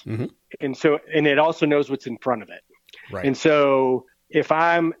is, Mm-hmm. and it also knows what's in front of it. Right. And so if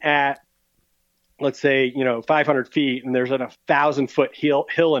I'm at, let's say, 500 feet and there's a 1,000-foot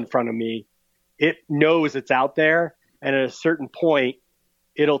hill in front of me, it knows it's out there. And at a certain point,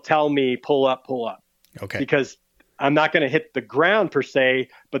 it'll tell me, pull up. Okay. Because I'm not going to hit the ground per se,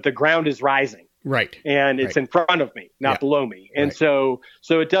 but the ground is rising. Right. And it's in front of me, not below me. And Right. so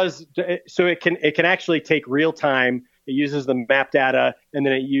it does, so it can actually take real time. It uses the map data, and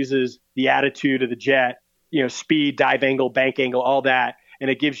then it uses the attitude of the jet, speed, dive angle, bank angle, all that.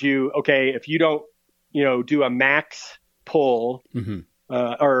 And it gives you, okay, if you don't, do a max pull, Mm-hmm.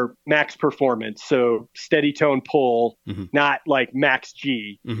 or max performance. So steady tone pull, Mm-hmm. not like max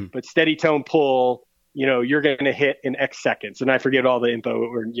G, Mm-hmm. but steady tone pull, you're going to hit in X seconds. And I forget all the info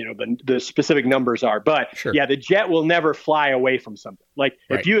or, the specific numbers are, but Sure. yeah, the jet will never fly away from something. Like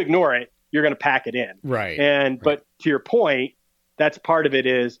Right. if you ignore it, you're going to pack it in. Right. But to your point, that's part of it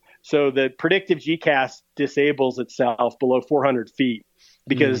is, so the predictive GCAS disables itself below 400 feet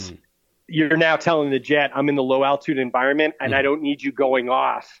because you're now telling the jet, I'm in the low altitude environment and I don't need you going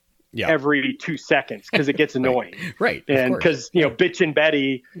off every 2 seconds because it gets annoying. Right. And because, Bitchin'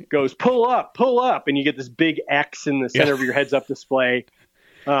 Betty goes, pull up, and you get this big X in the center of your heads up display.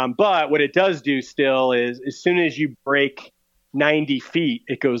 But what it does do still is as soon as you break 90 feet,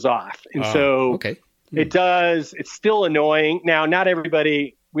 it goes off. And so it does, it's still annoying. Now, not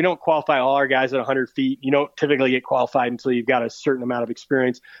everybody, we don't qualify all our guys at 100 feet. You don't typically get qualified until you've got a certain amount of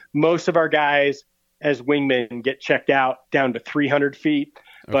experience. Most of our guys as wingmen get checked out down to 300 feet.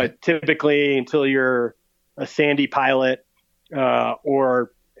 Okay. But typically until you're a Sandy pilot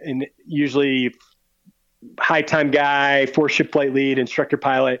usually high time guy, 4-ship flight lead, instructor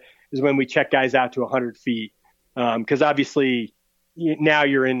pilot is when we check guys out to 100 feet. Because obviously now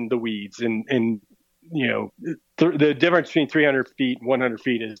you're in the weeds and the difference between 300 feet and 100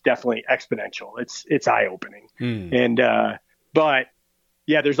 feet is definitely exponential. It's eye opening. And, but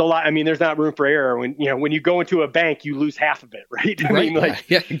yeah, there's a lot. I mean, there's not room for error when you go into a bank, you lose half of it. Right. I mean,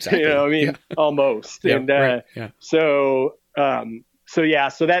 exactly. Almost. Yeah, And, right. Yeah. so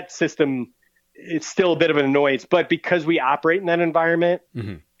that system, it's still a bit of an annoyance, but because we operate in that environment,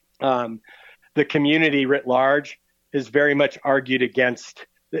 the community writ large is very much argued against.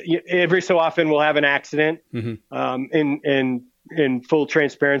 Every so often we'll have an accident. In full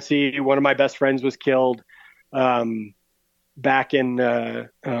transparency, one of my best friends was killed back in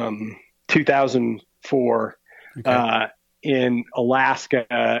 2004 in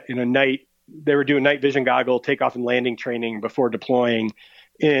Alaska in a night. They were doing night vision goggle takeoff and landing training before deploying,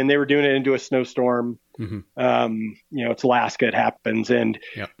 and they were doing it into a snowstorm. It's Alaska, it happens. And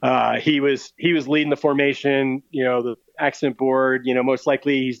he was leading the formation, the accident board, most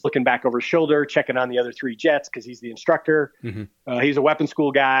likely he's looking back over his shoulder, checking on the other 3 jets because he's the instructor. He's a weapons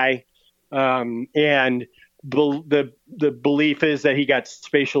school guy. And the belief is that he got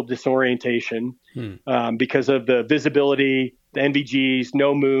spatial disorientation because of the visibility, the NVGs,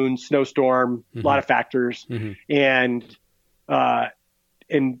 no moon, snowstorm, a lot of factors, and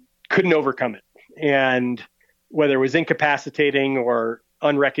couldn't overcome it. And whether it was incapacitating or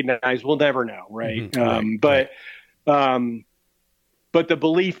unrecognized, we'll never know, right? But the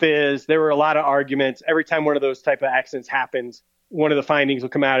belief is there were a lot of arguments. Every time one of those type of accidents happens, one of the findings will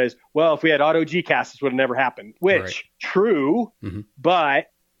come out is, well, if we had auto GCAS, this would have never happened, which true, but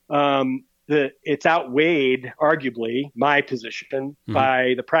it's outweighed, arguably, my position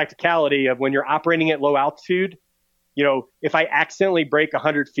by the practicality of when you're operating at low altitude. If I accidentally break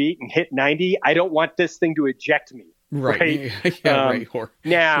 100 feet and hit 90, I don't want this thing to eject me. Right.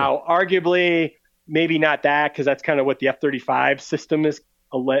 Now, arguably, maybe not that, because that's kind of what the F-35 system is,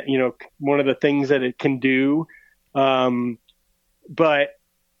 one of the things that it can do. But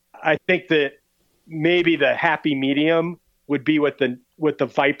I think that maybe the happy medium would be what the the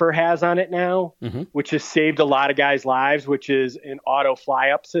Viper has on it now, which has saved a lot of guys' lives, which is an auto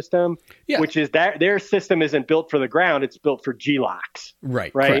fly-up system, which is that their system isn't built for the ground, it's built for G-locks.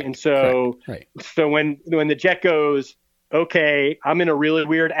 Right. Correct, and so so when the jet goes, okay, I'm in a really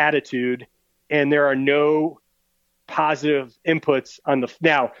weird attitude, and there are no positive inputs on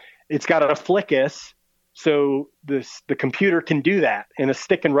now it's got a flickus, so the computer can do that in a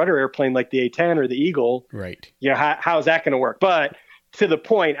stick and rudder airplane like the A-10 or the Eagle. Right. How's that going to work? But to the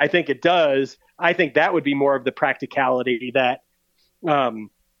point, I think it does. I think that would be more of the practicality that,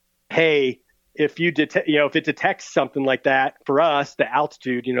 hey, if you if it detects something like that, for us, the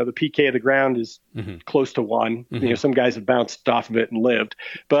altitude, the PK of the ground is close to 1. Some guys have bounced off of it and lived,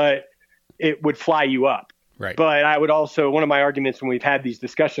 but it would fly you up. Right. But I would also, one of my arguments when we've had these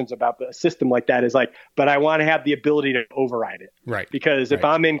discussions about the system like that is like, but I want to have the ability to override it. Right. Because if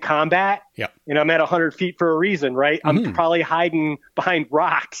I'm in combat and I'm at 100 feet for a reason, right, I'm probably hiding behind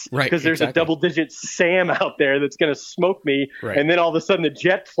rocks because there's a double-digit SAM out there that's going to smoke me. Right. And then all of a sudden the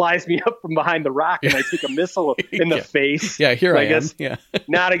jet flies me up from behind the rock and I take a missile in the face. Yeah, here I am.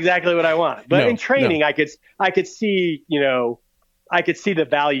 Not exactly what I want. But in training, I could see, I could see the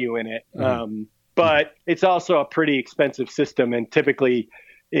value in it. But it's also a pretty expensive system, and typically,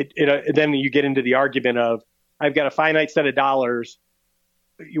 then you get into the argument of I've got a finite set of dollars.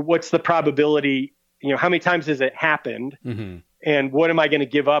 What's the probability? How many times has it happened? And what am I going to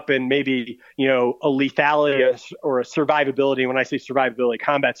give up? And maybe a lethality or a survivability. When I say survivability,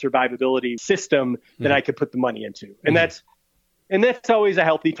 combat survivability system that I could put the money into, and that's always a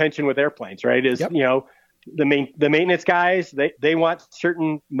healthy tension with airplanes, right? Is the maintenance guys, they want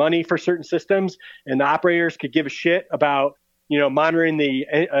certain money for certain systems, and the operators could give a shit about monitoring the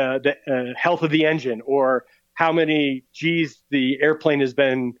health of the engine or how many G's the airplane has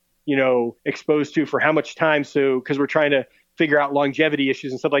been exposed to for how much time. So because we're trying to figure out longevity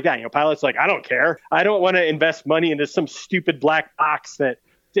issues and stuff like that. Pilots like, I don't care. I don't want to invest money into some stupid black box that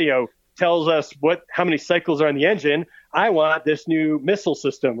tells us how many cycles are on the engine. I want this new missile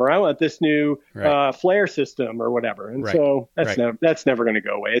system, or I want this new flare system, or whatever. And so that's never going to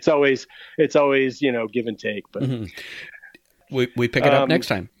go away. It's always give and take. But we pick it up next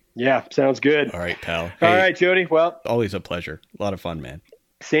time. Yeah, sounds good. All right, pal. Hey, all right, Jody. Well, always a pleasure. A lot of fun, man.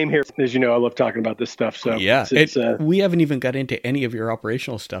 Same here. As you know, I love talking about this stuff. So we haven't even got into any of your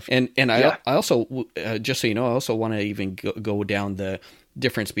operational stuff. And I also, just so you know, I also want to even go down the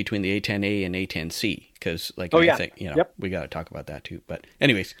difference between the A-10A and A-10C, because I think we got to talk about that too. But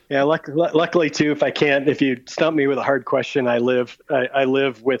anyways, luckily too, if you stump me with a hard question, I live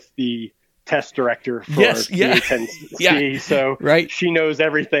with the test director for the A-10C, so she knows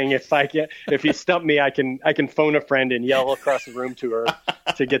everything. If you stump me, I can phone a friend and yell across the room to her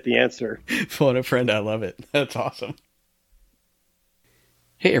to get the answer. Phone a friend, I love it. That's awesome.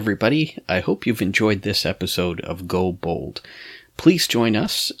 Hey everybody, I hope you've enjoyed this episode of Go Bold. Please join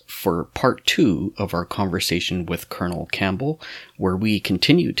us for part 2 of our conversation with Colonel Campbell, where we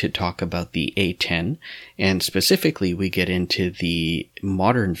continue to talk about the A-10, and specifically we get into the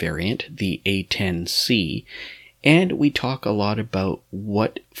modern variant, the A-10C, and we talk a lot about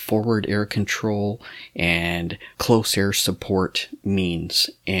what forward air control and close air support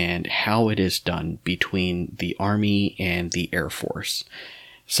means and how it is done between the Army and the Air Force.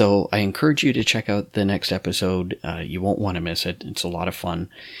 So I encourage you to check out the next episode. You won't want to miss it. It's a lot of fun.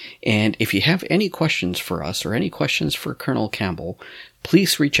 And if you have any questions for us or any questions for Colonel Campbell,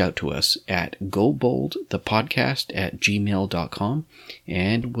 please reach out to us at goboldthepodcast@gmail.com,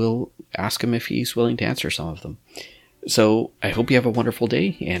 and we'll ask him if he's willing to answer some of them. So I hope you have a wonderful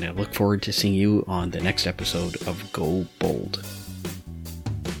day, and I look forward to seeing you on the next episode of Go Bold.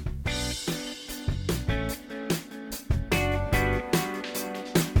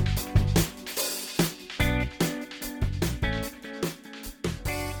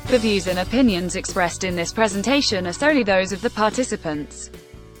 The views and opinions expressed in this presentation are solely those of the participants.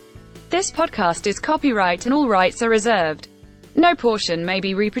 This podcast is copyright and all rights are reserved. No portion may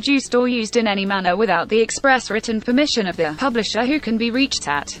be reproduced or used in any manner without the express written permission of the publisher, who can be reached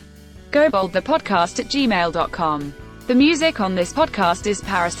at goboldthepodcast@gmail.com. The music on this podcast is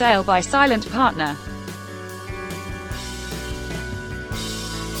Parasail by Silent Partner.